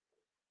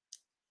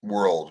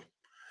world.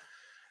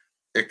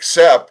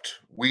 Except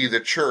we, the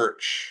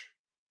church,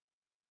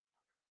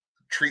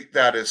 treat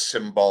that as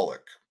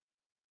symbolic.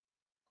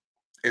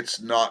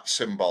 It's not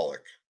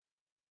symbolic.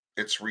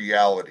 It's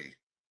reality.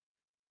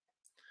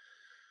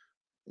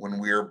 When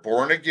we are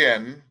born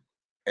again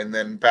and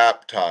then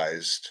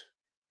baptized,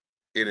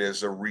 it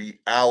is a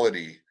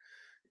reality.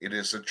 It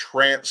is a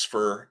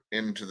transfer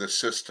into the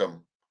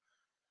system.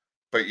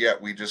 But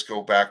yet we just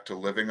go back to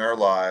living our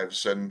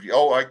lives and,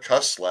 I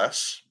cuss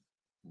less.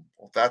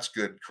 Well, that's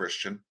good,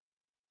 Christian.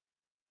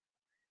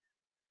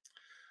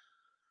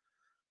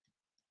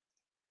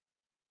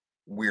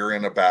 We're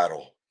in a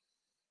battle.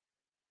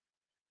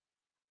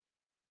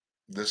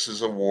 This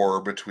is a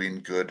war between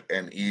good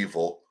and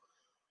evil.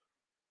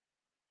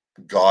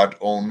 God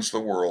owns the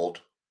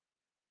world.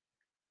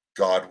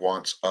 God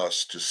wants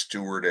us to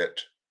steward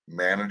it,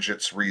 manage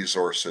its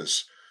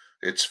resources,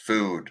 its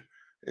food,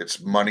 its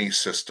money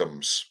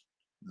systems,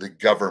 the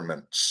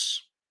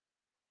governments,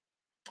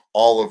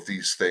 all of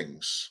these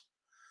things,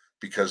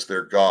 because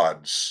they're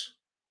God's.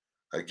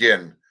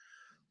 Again,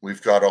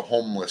 we've got a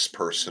homeless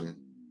person,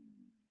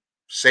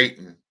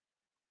 Satan,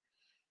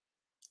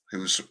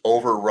 who's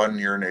overrun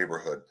your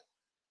neighborhood.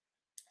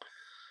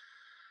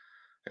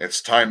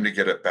 It's time to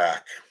get it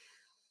back.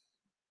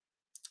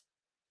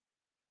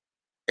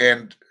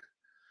 And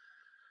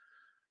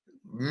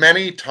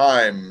many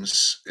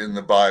times in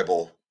the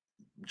Bible,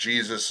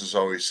 Jesus has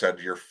always said,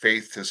 your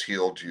faith has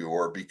healed you,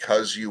 or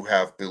because you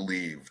have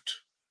believed.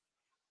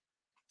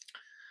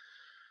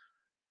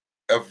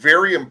 A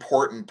very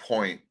important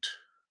point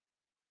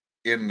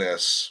in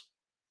this,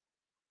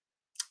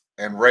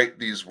 and write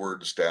these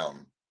words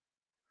down.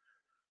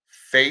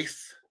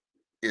 Faith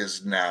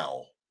is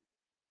now.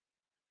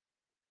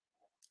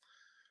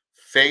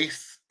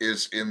 Faith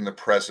is in the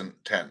present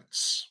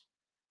tense.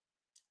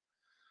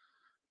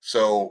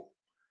 So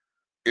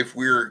if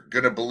we're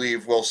going to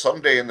believe, well,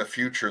 someday in the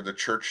future the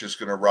church is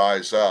going to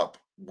rise up,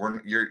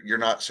 you're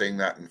not saying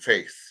that in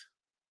faith.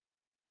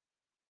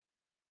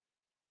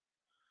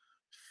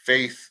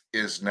 Faith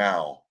is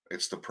now.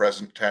 It's the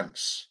present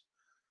tense.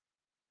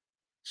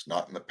 It's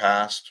not in the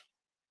past.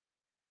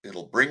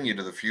 It'll bring you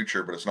to the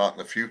future, but it's not in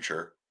the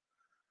future.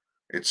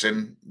 It's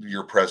in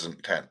your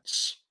present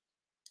tense.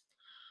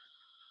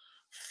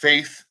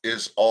 Faith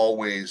is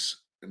always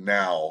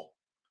now.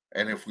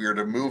 And if we are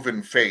to move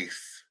in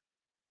faith,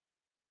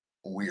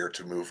 we are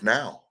to move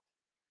now.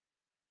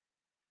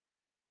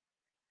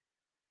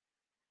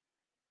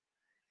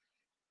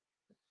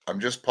 I'm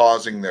just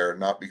pausing there,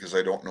 not because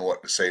I don't know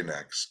what to say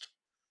next.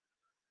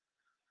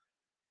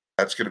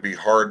 That's going to be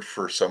hard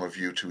for some of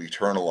you to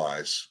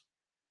eternalize,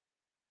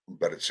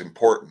 but it's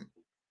important.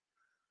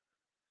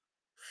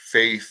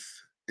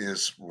 Faith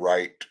is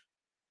right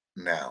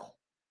now.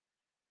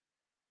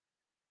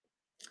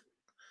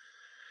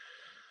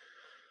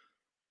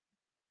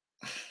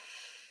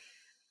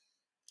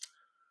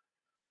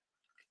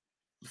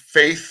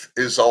 Faith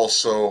is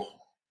also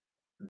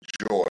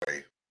joy.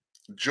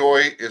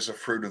 Joy is a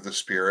fruit of the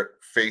Spirit.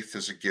 Faith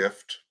is a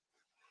gift.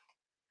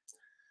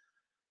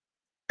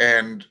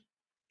 And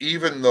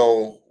even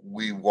though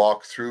we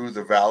walk through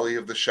the valley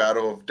of the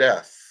shadow of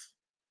death,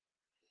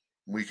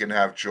 we can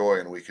have joy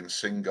and we can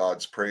sing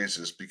God's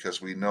praises because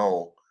we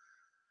know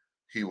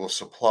He will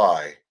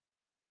supply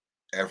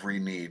every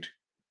need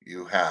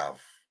you have.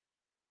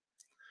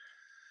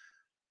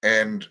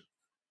 And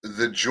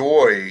the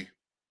joy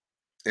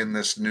in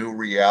this new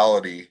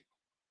reality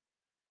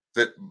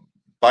that,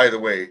 by the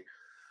way,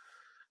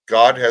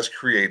 God has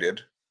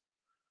created,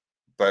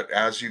 but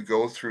as you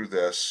go through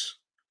this,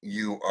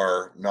 you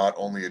are not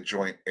only a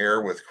joint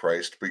heir with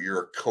Christ, but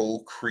you're a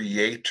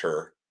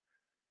co-creator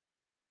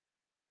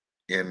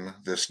in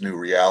this new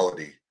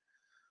reality.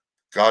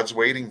 God's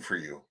waiting for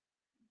you.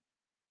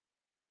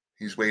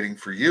 He's waiting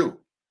for you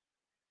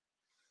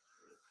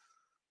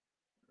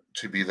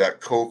to be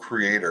that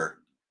co-creator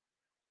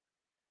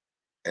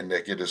and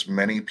to get as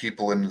many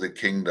people into the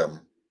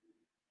kingdom.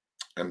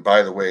 And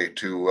by the way,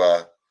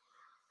 to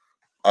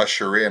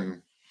usher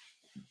in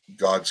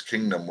God's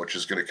kingdom, which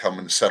is going to come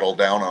and settle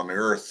down on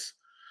earth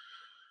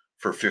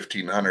for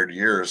 1,500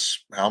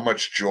 years. How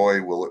much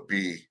joy will it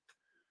be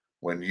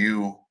when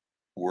you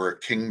were a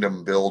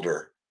kingdom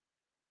builder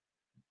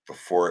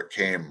before it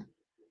came?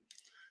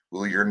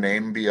 Will your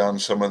name be on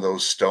some of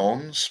those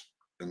stones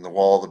in the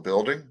wall of the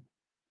building?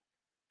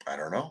 I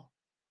don't know.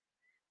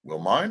 Will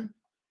mine?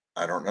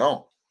 I don't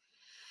know.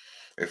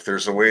 If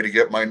there's a way to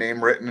get my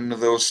name written into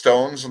those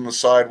stones on the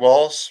side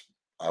walls,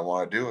 I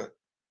want to do it.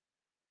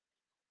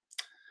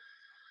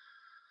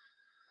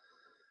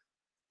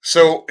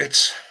 So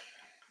it's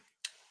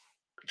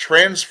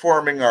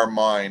transforming our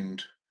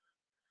mind,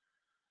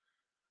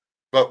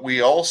 but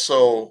we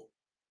also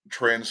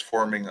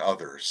transforming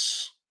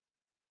others.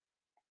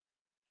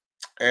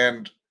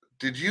 And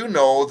did you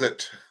know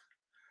that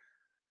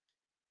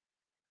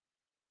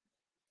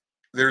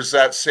there's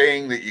that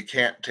saying that you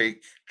can't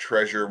take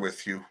treasure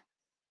with you?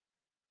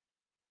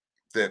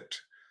 That,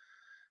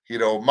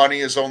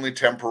 money is only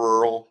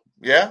temporal.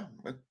 Yeah,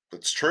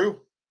 that's true.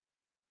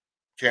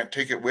 Can't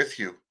take it with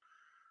you.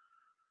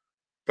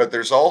 But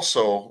there's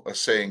also a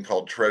saying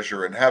called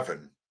treasure in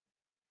heaven.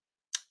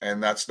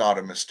 And that's not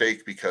a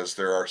mistake because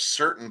there are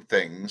certain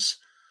things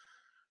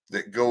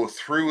that go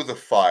through the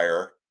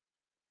fire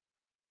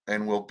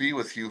and will be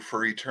with you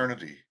for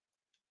eternity.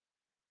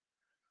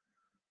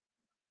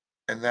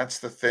 And that's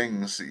the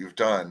things that you've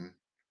done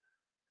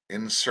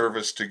in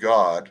service to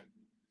God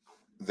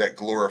that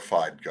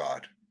glorified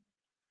God.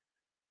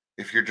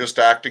 If you're just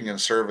acting in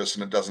service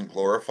and it doesn't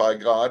glorify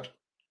God,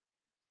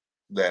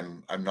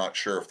 then I'm not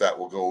sure if that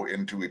will go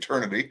into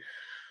eternity.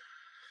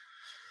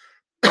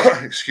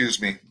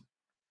 Excuse me.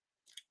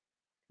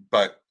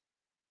 But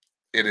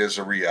it is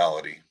a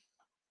reality.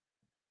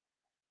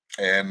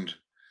 And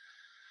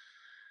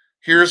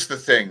here's the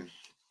thing.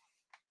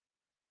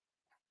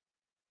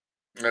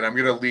 And I'm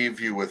going to leave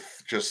you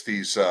with just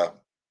these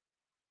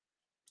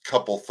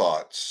couple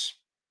thoughts.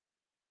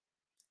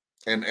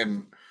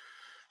 And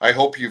I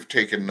hope you've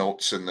taken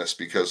notes in this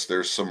because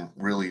there's some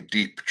really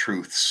deep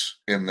truths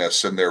in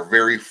this, and they're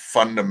very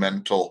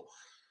fundamental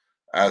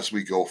as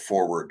we go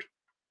forward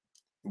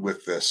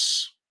with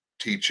this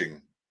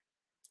teaching.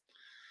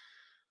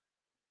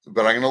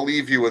 But I'm going to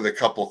leave you with a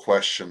couple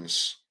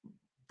questions.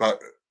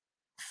 But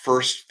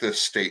first,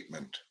 this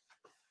statement.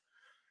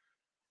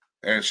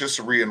 And it's just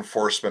a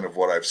reinforcement of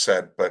what I've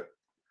said, but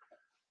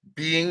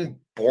Being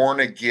born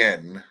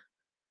again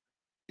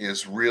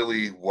is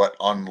really what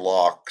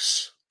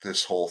unlocks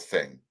this whole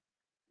thing.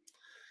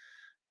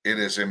 It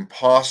is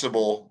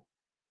impossible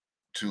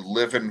to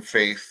live in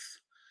faith,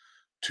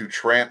 to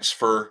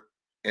transfer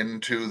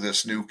into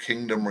this new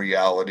kingdom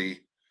reality,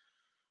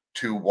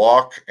 to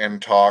walk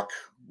and talk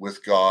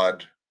with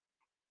God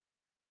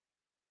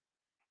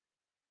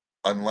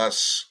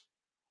unless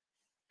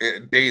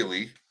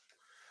daily,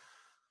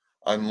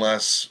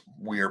 unless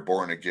we are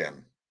born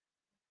again.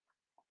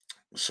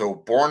 So,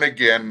 born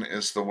again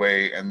is the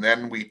way, and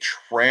then we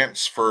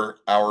transfer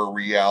our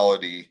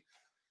reality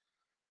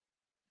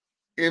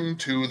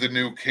into the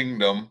new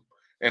kingdom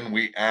and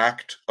we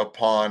act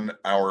upon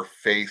our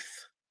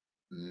faith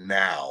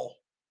now.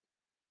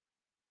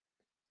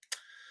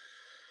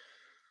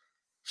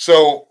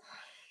 So,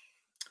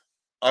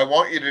 I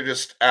want you to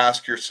just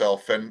ask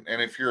yourself, and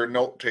if you're a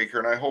note taker,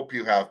 and I hope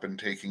you have been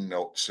taking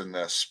notes in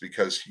this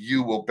because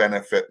you will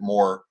benefit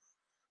more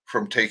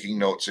from taking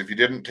notes. If you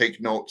didn't take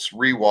notes,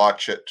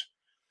 rewatch it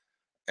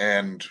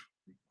and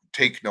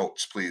take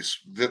notes, please.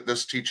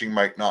 This teaching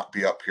might not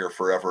be up here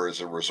forever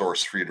as a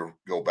resource for you to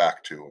go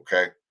back to,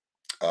 okay?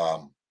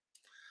 Um,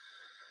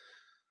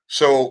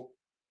 so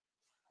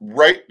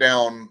write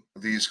down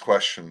these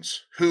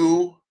questions.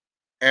 Who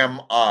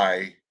am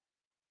I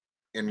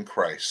in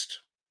Christ?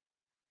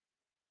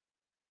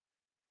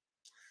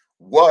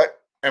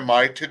 What am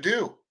I to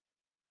do?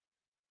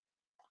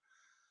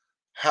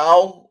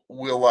 How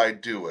will I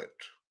do it?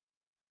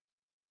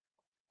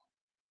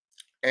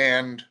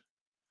 And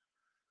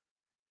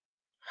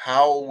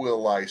how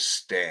will I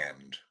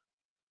stand?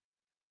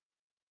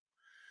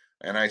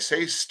 And I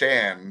say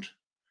stand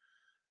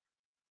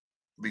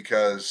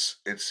because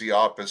it's the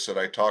opposite.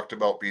 I talked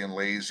about being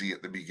lazy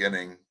at the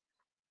beginning.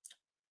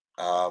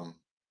 Um,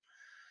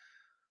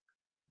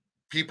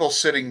 People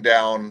sitting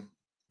down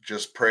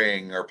just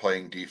praying are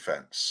playing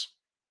defense.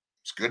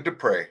 It's good to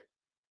pray,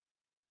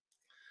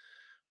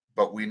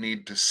 but we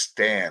need to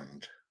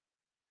stand.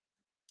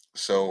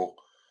 So,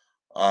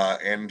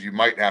 and you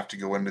might have to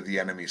go into the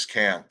enemy's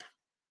camp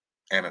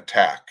and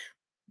attack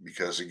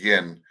because,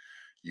 again,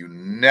 you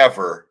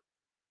never,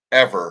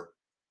 ever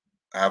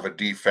have a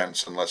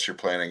defense unless you're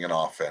planning an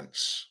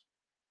offense.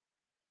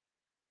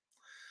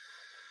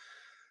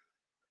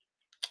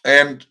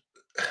 And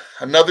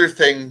another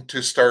thing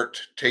to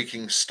start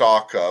taking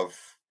stock of,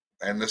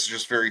 and this is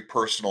just very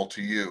personal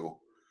to you,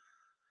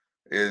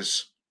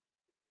 is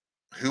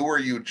who are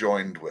you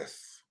joined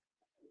with?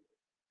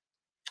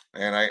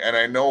 And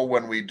I know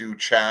when we do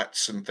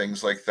chats and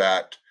things like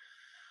that,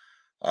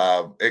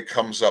 it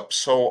comes up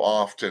so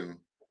often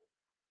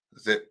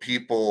that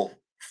people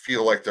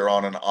feel like they're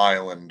on an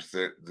island.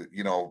 That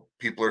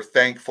people are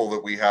thankful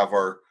that we have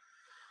our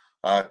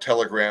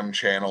Telegram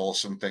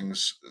channels and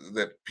things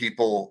that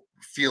people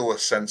feel a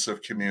sense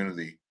of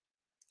community.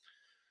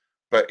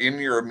 But in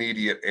your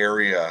immediate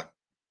area,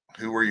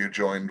 who are you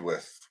joined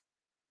with?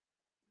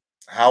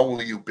 How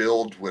will you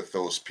build with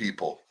those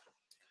people?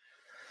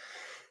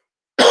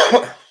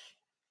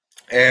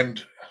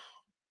 And,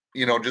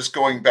 just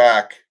going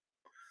back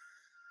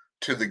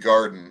to the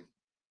garden,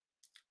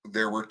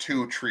 there were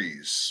two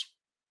trees.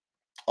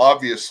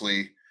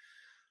 Obviously,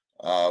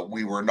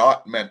 we were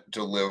not meant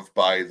to live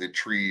by the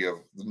tree of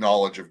the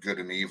knowledge of good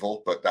and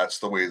evil, but that's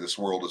the way this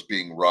world is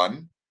being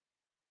run.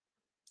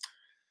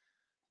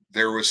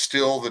 There was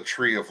still the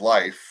tree of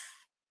life.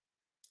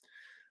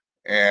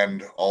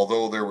 And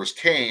although there was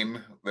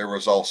Cain, there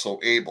was also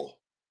Abel.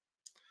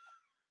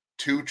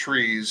 Two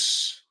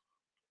trees,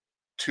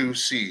 two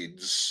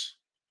seeds,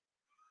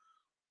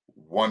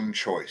 one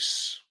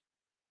choice.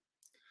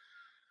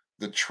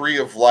 The tree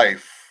of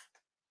life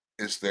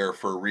is there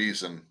for a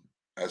reason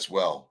as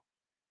well.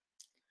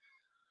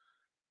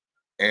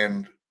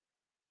 And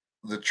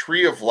the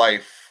tree of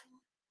life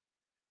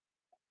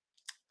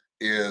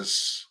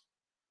is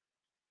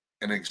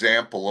an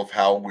example of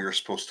how we're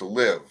supposed to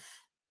live.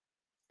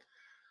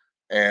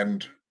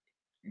 And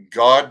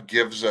God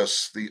gives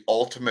us the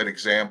ultimate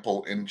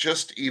example in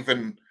just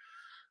even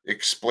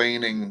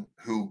explaining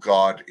who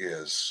God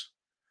is.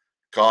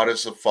 God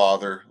is the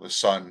Father, the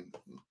Son,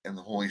 and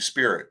the Holy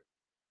Spirit.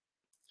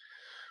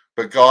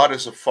 But God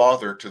is a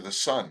father to the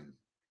Son.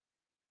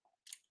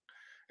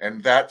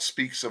 And that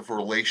speaks of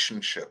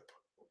relationship.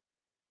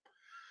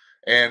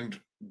 And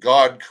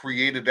God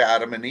created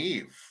Adam and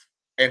Eve,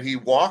 and he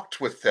walked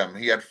with them.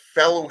 He had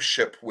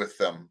fellowship with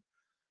them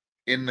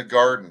in the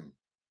garden.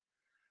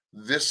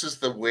 This is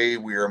the way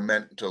we are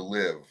meant to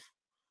live.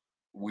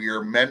 We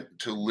are meant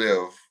to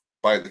live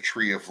by the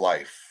tree of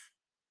life.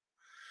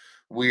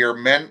 We are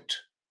meant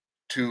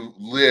to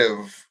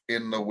live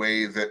in the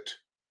way that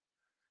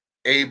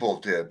Abel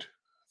did,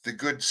 the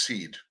good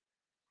seed.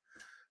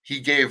 He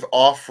gave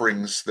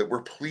offerings that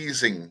were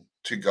pleasing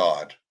to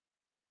God,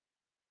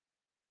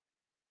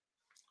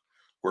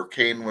 where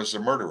Cain was a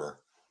murderer.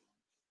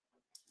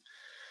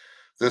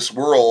 This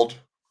world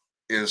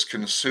is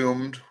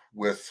consumed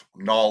with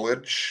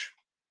knowledge,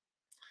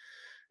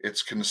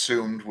 it's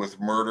consumed with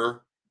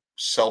murder,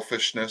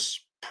 selfishness,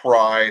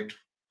 pride,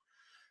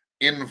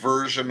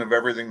 inversion of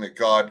everything that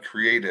God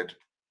created.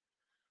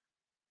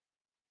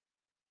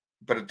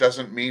 But it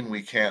doesn't mean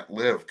we can't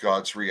live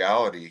God's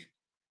reality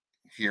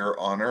here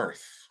on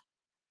earth.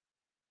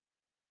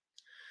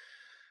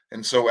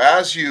 And so,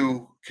 as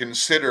you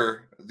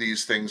consider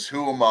these things,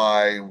 who am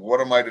I?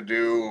 What am I to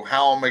do?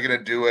 How am I going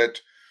to do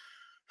it?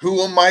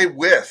 Who am I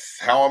with?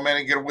 How am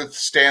I going to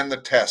withstand the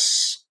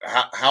tests?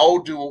 How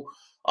do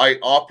I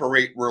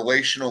operate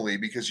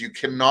relationally? Because you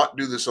cannot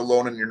do this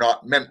alone, and you're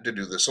not meant to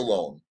do this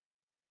alone.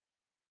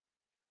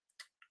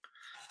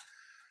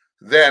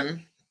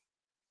 Then,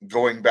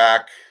 going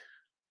back,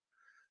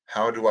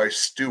 how do I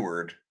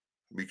steward?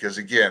 Because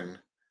again,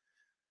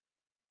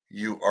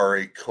 you are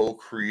a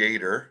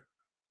co-creator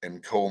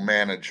and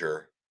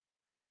co-manager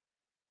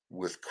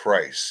with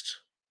Christ,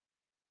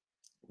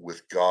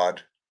 with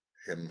God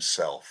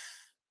Himself.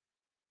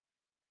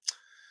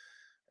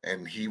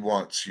 And He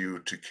wants you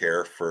to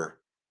care for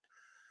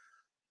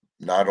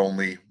not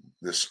only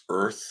this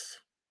earth,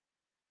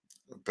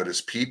 but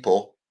His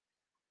people,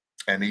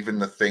 and even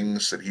the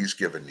things that He's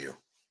given you.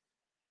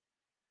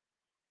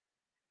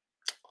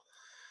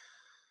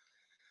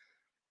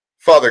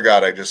 Father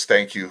God, I just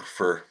thank you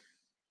for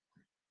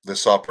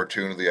this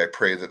opportunity. I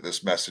pray that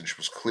this message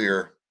was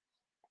clear.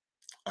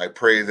 I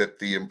pray that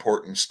the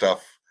important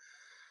stuff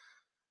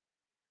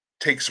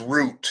takes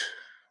root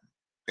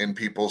in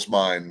people's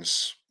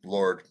minds,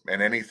 Lord,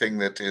 and anything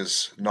that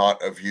is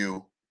not of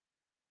you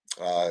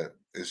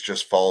is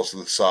just falls to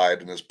the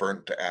side and is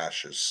burnt to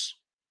ashes.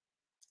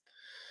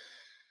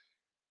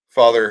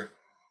 Father,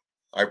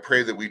 I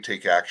pray that we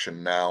take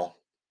action now.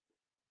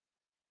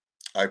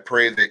 I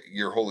pray that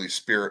your Holy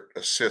Spirit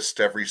assist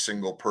every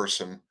single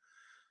person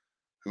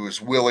who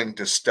is willing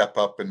to step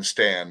up and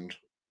stand.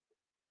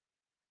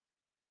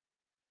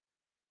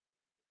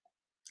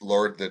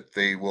 Lord, that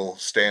they will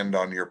stand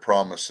on your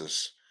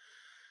promises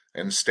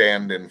and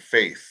stand in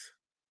faith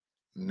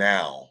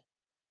now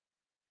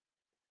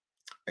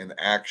and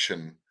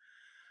action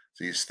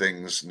these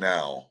things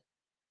now.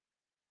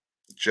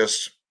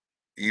 Just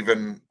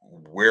even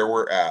where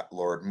we're at,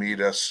 Lord, meet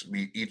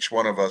each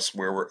one of us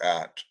where we're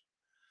at.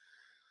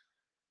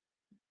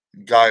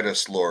 Guide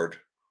us, Lord,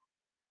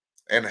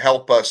 and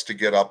help us to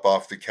get up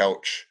off the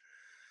couch,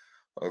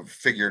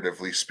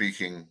 figuratively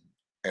speaking,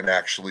 and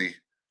actually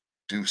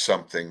do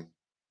something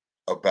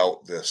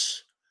about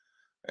this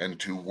and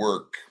to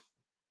work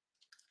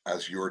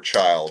as your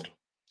child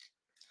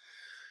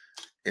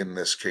in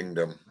this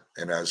kingdom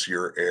and as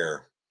your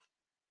heir.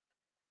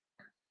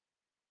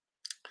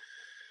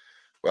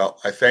 Well,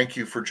 I thank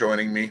you for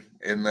joining me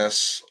in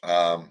this.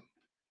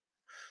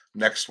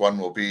 Next one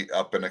will be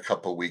up in a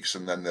couple weeks,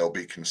 and then they'll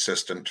be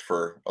consistent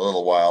for a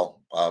little while.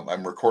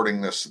 I'm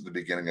recording this at the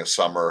beginning of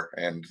summer,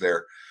 and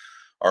there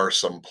are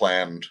some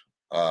planned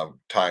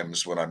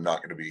times when I'm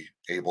not going to be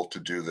able to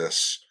do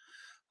this.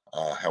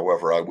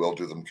 However, I will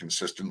do them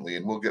consistently,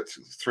 and we'll get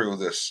through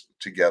this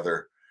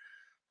together,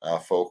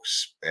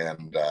 folks.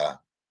 And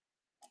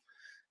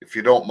if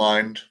you don't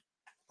mind,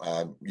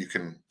 you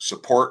can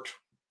support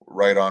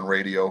Right On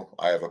Radio.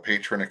 I have a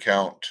Patreon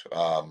account.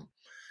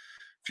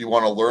 If you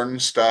want to learn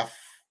stuff,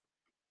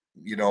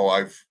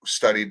 I've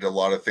studied a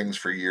lot of things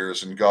for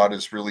years, and God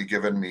has really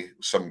given me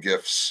some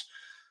gifts.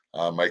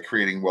 My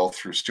Creating Wealth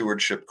Through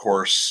Stewardship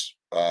course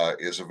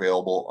is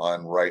available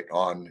on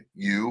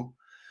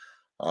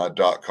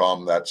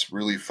rightonu.com. That's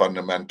really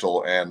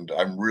fundamental, and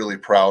I'm really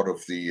proud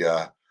of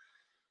the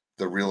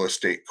real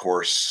estate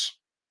course.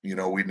 We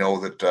know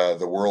that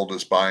the world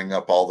is buying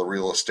up all the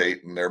real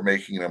estate, and they're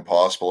making it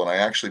impossible. And I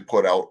actually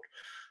put out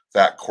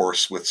that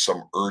course with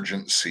some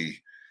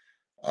urgency.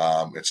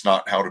 It's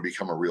not how to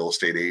become a real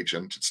estate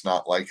agent. It's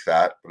not like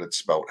that, but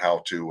it's about how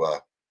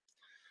to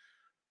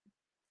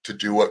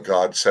do what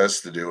God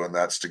says to do, and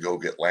that's to go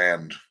get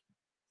land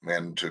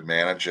and to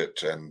manage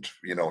it, and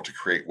to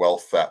create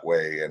wealth that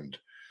way, and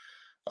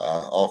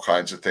all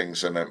kinds of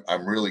things. And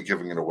I'm really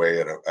giving it away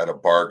at a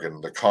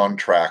bargain. The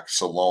contracts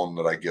alone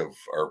that I give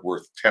are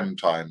worth 10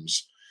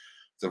 times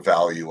the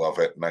value of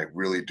it, and I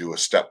really do a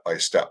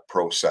step-by-step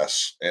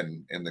process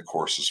in the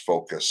course's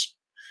focus.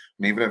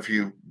 And even if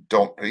you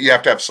don't, you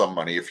have to have some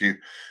money. If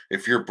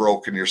you're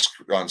broke and you're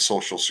on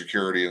Social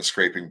Security and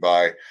scraping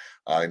by,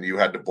 and you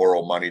had to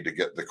borrow money to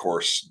get the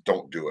course,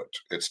 don't do it.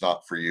 It's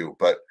not for you.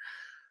 But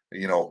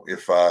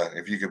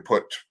if you could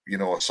put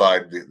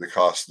aside the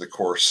cost of the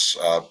course,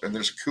 and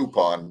there's a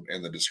coupon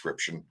in the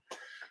description.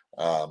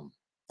 I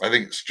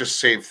think it's just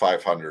save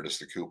 500 is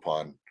the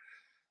coupon.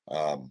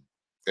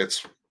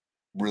 It's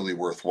really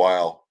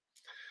worthwhile.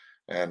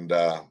 And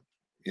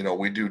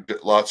we do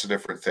lots of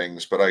different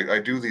things, but I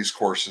do these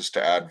courses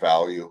to add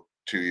value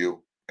to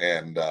you,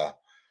 and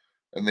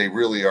they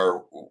really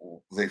are.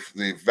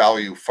 The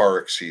value far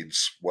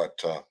exceeds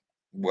what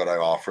I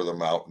offer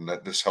them out, and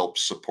that this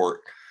helps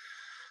support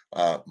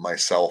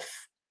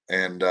myself.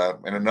 And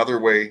another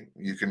way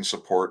you can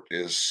support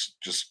is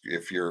just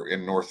if you're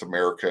in North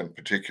America in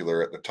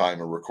particular at the time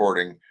of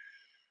recording,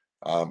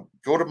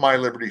 go to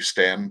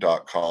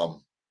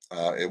mylibertystand.com.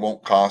 It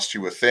won't cost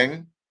you a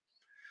thing.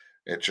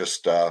 It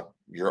just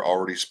you're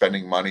already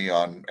spending money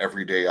on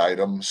everyday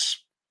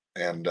items,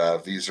 and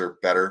these are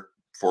better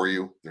for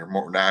you. They're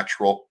more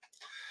natural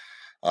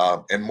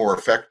and more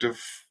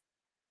effective,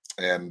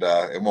 and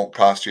it won't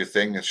cost you a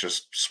thing. It's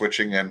just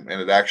switching, and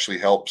it actually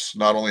helps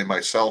not only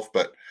myself,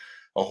 but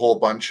a whole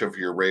bunch of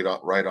your right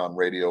on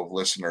radio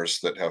listeners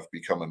that have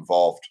become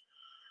involved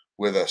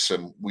with us,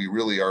 and we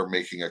really are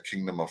making a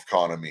kingdom of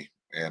economy,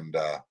 and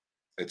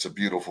it's a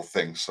beautiful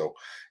thing. So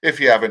if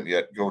you haven't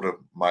yet, go to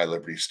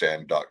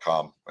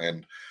mylibertystand.com,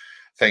 and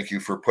thank you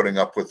for putting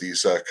up with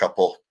these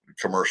couple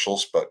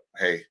commercials. But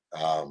hey,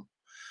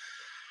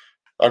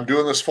 I'm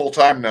doing this full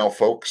time now,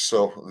 folks,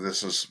 so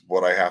this is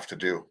what I have to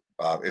do.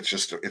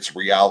 It's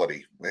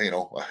reality.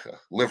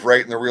 Live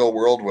right in the real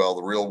world. Well,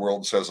 the real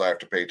world says I have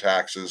to pay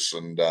taxes,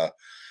 and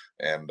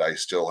I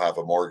still have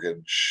a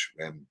mortgage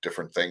and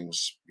different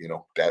things,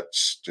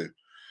 debts to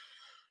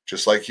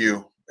just like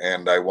you.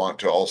 And I want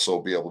to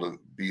also be able to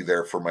be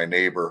there for my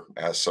neighbor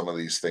as some of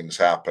these things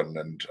happen.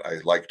 And I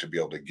like to be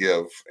able to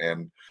give.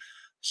 And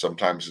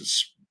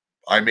sometimes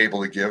I'm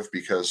able to give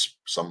because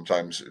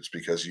sometimes it's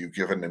because you've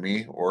given to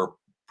me, or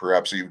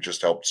perhaps you've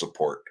just helped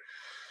support.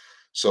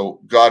 So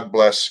God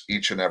bless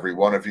each and every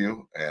one of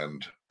you.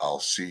 And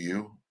I'll see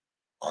you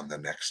on the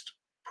next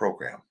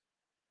program.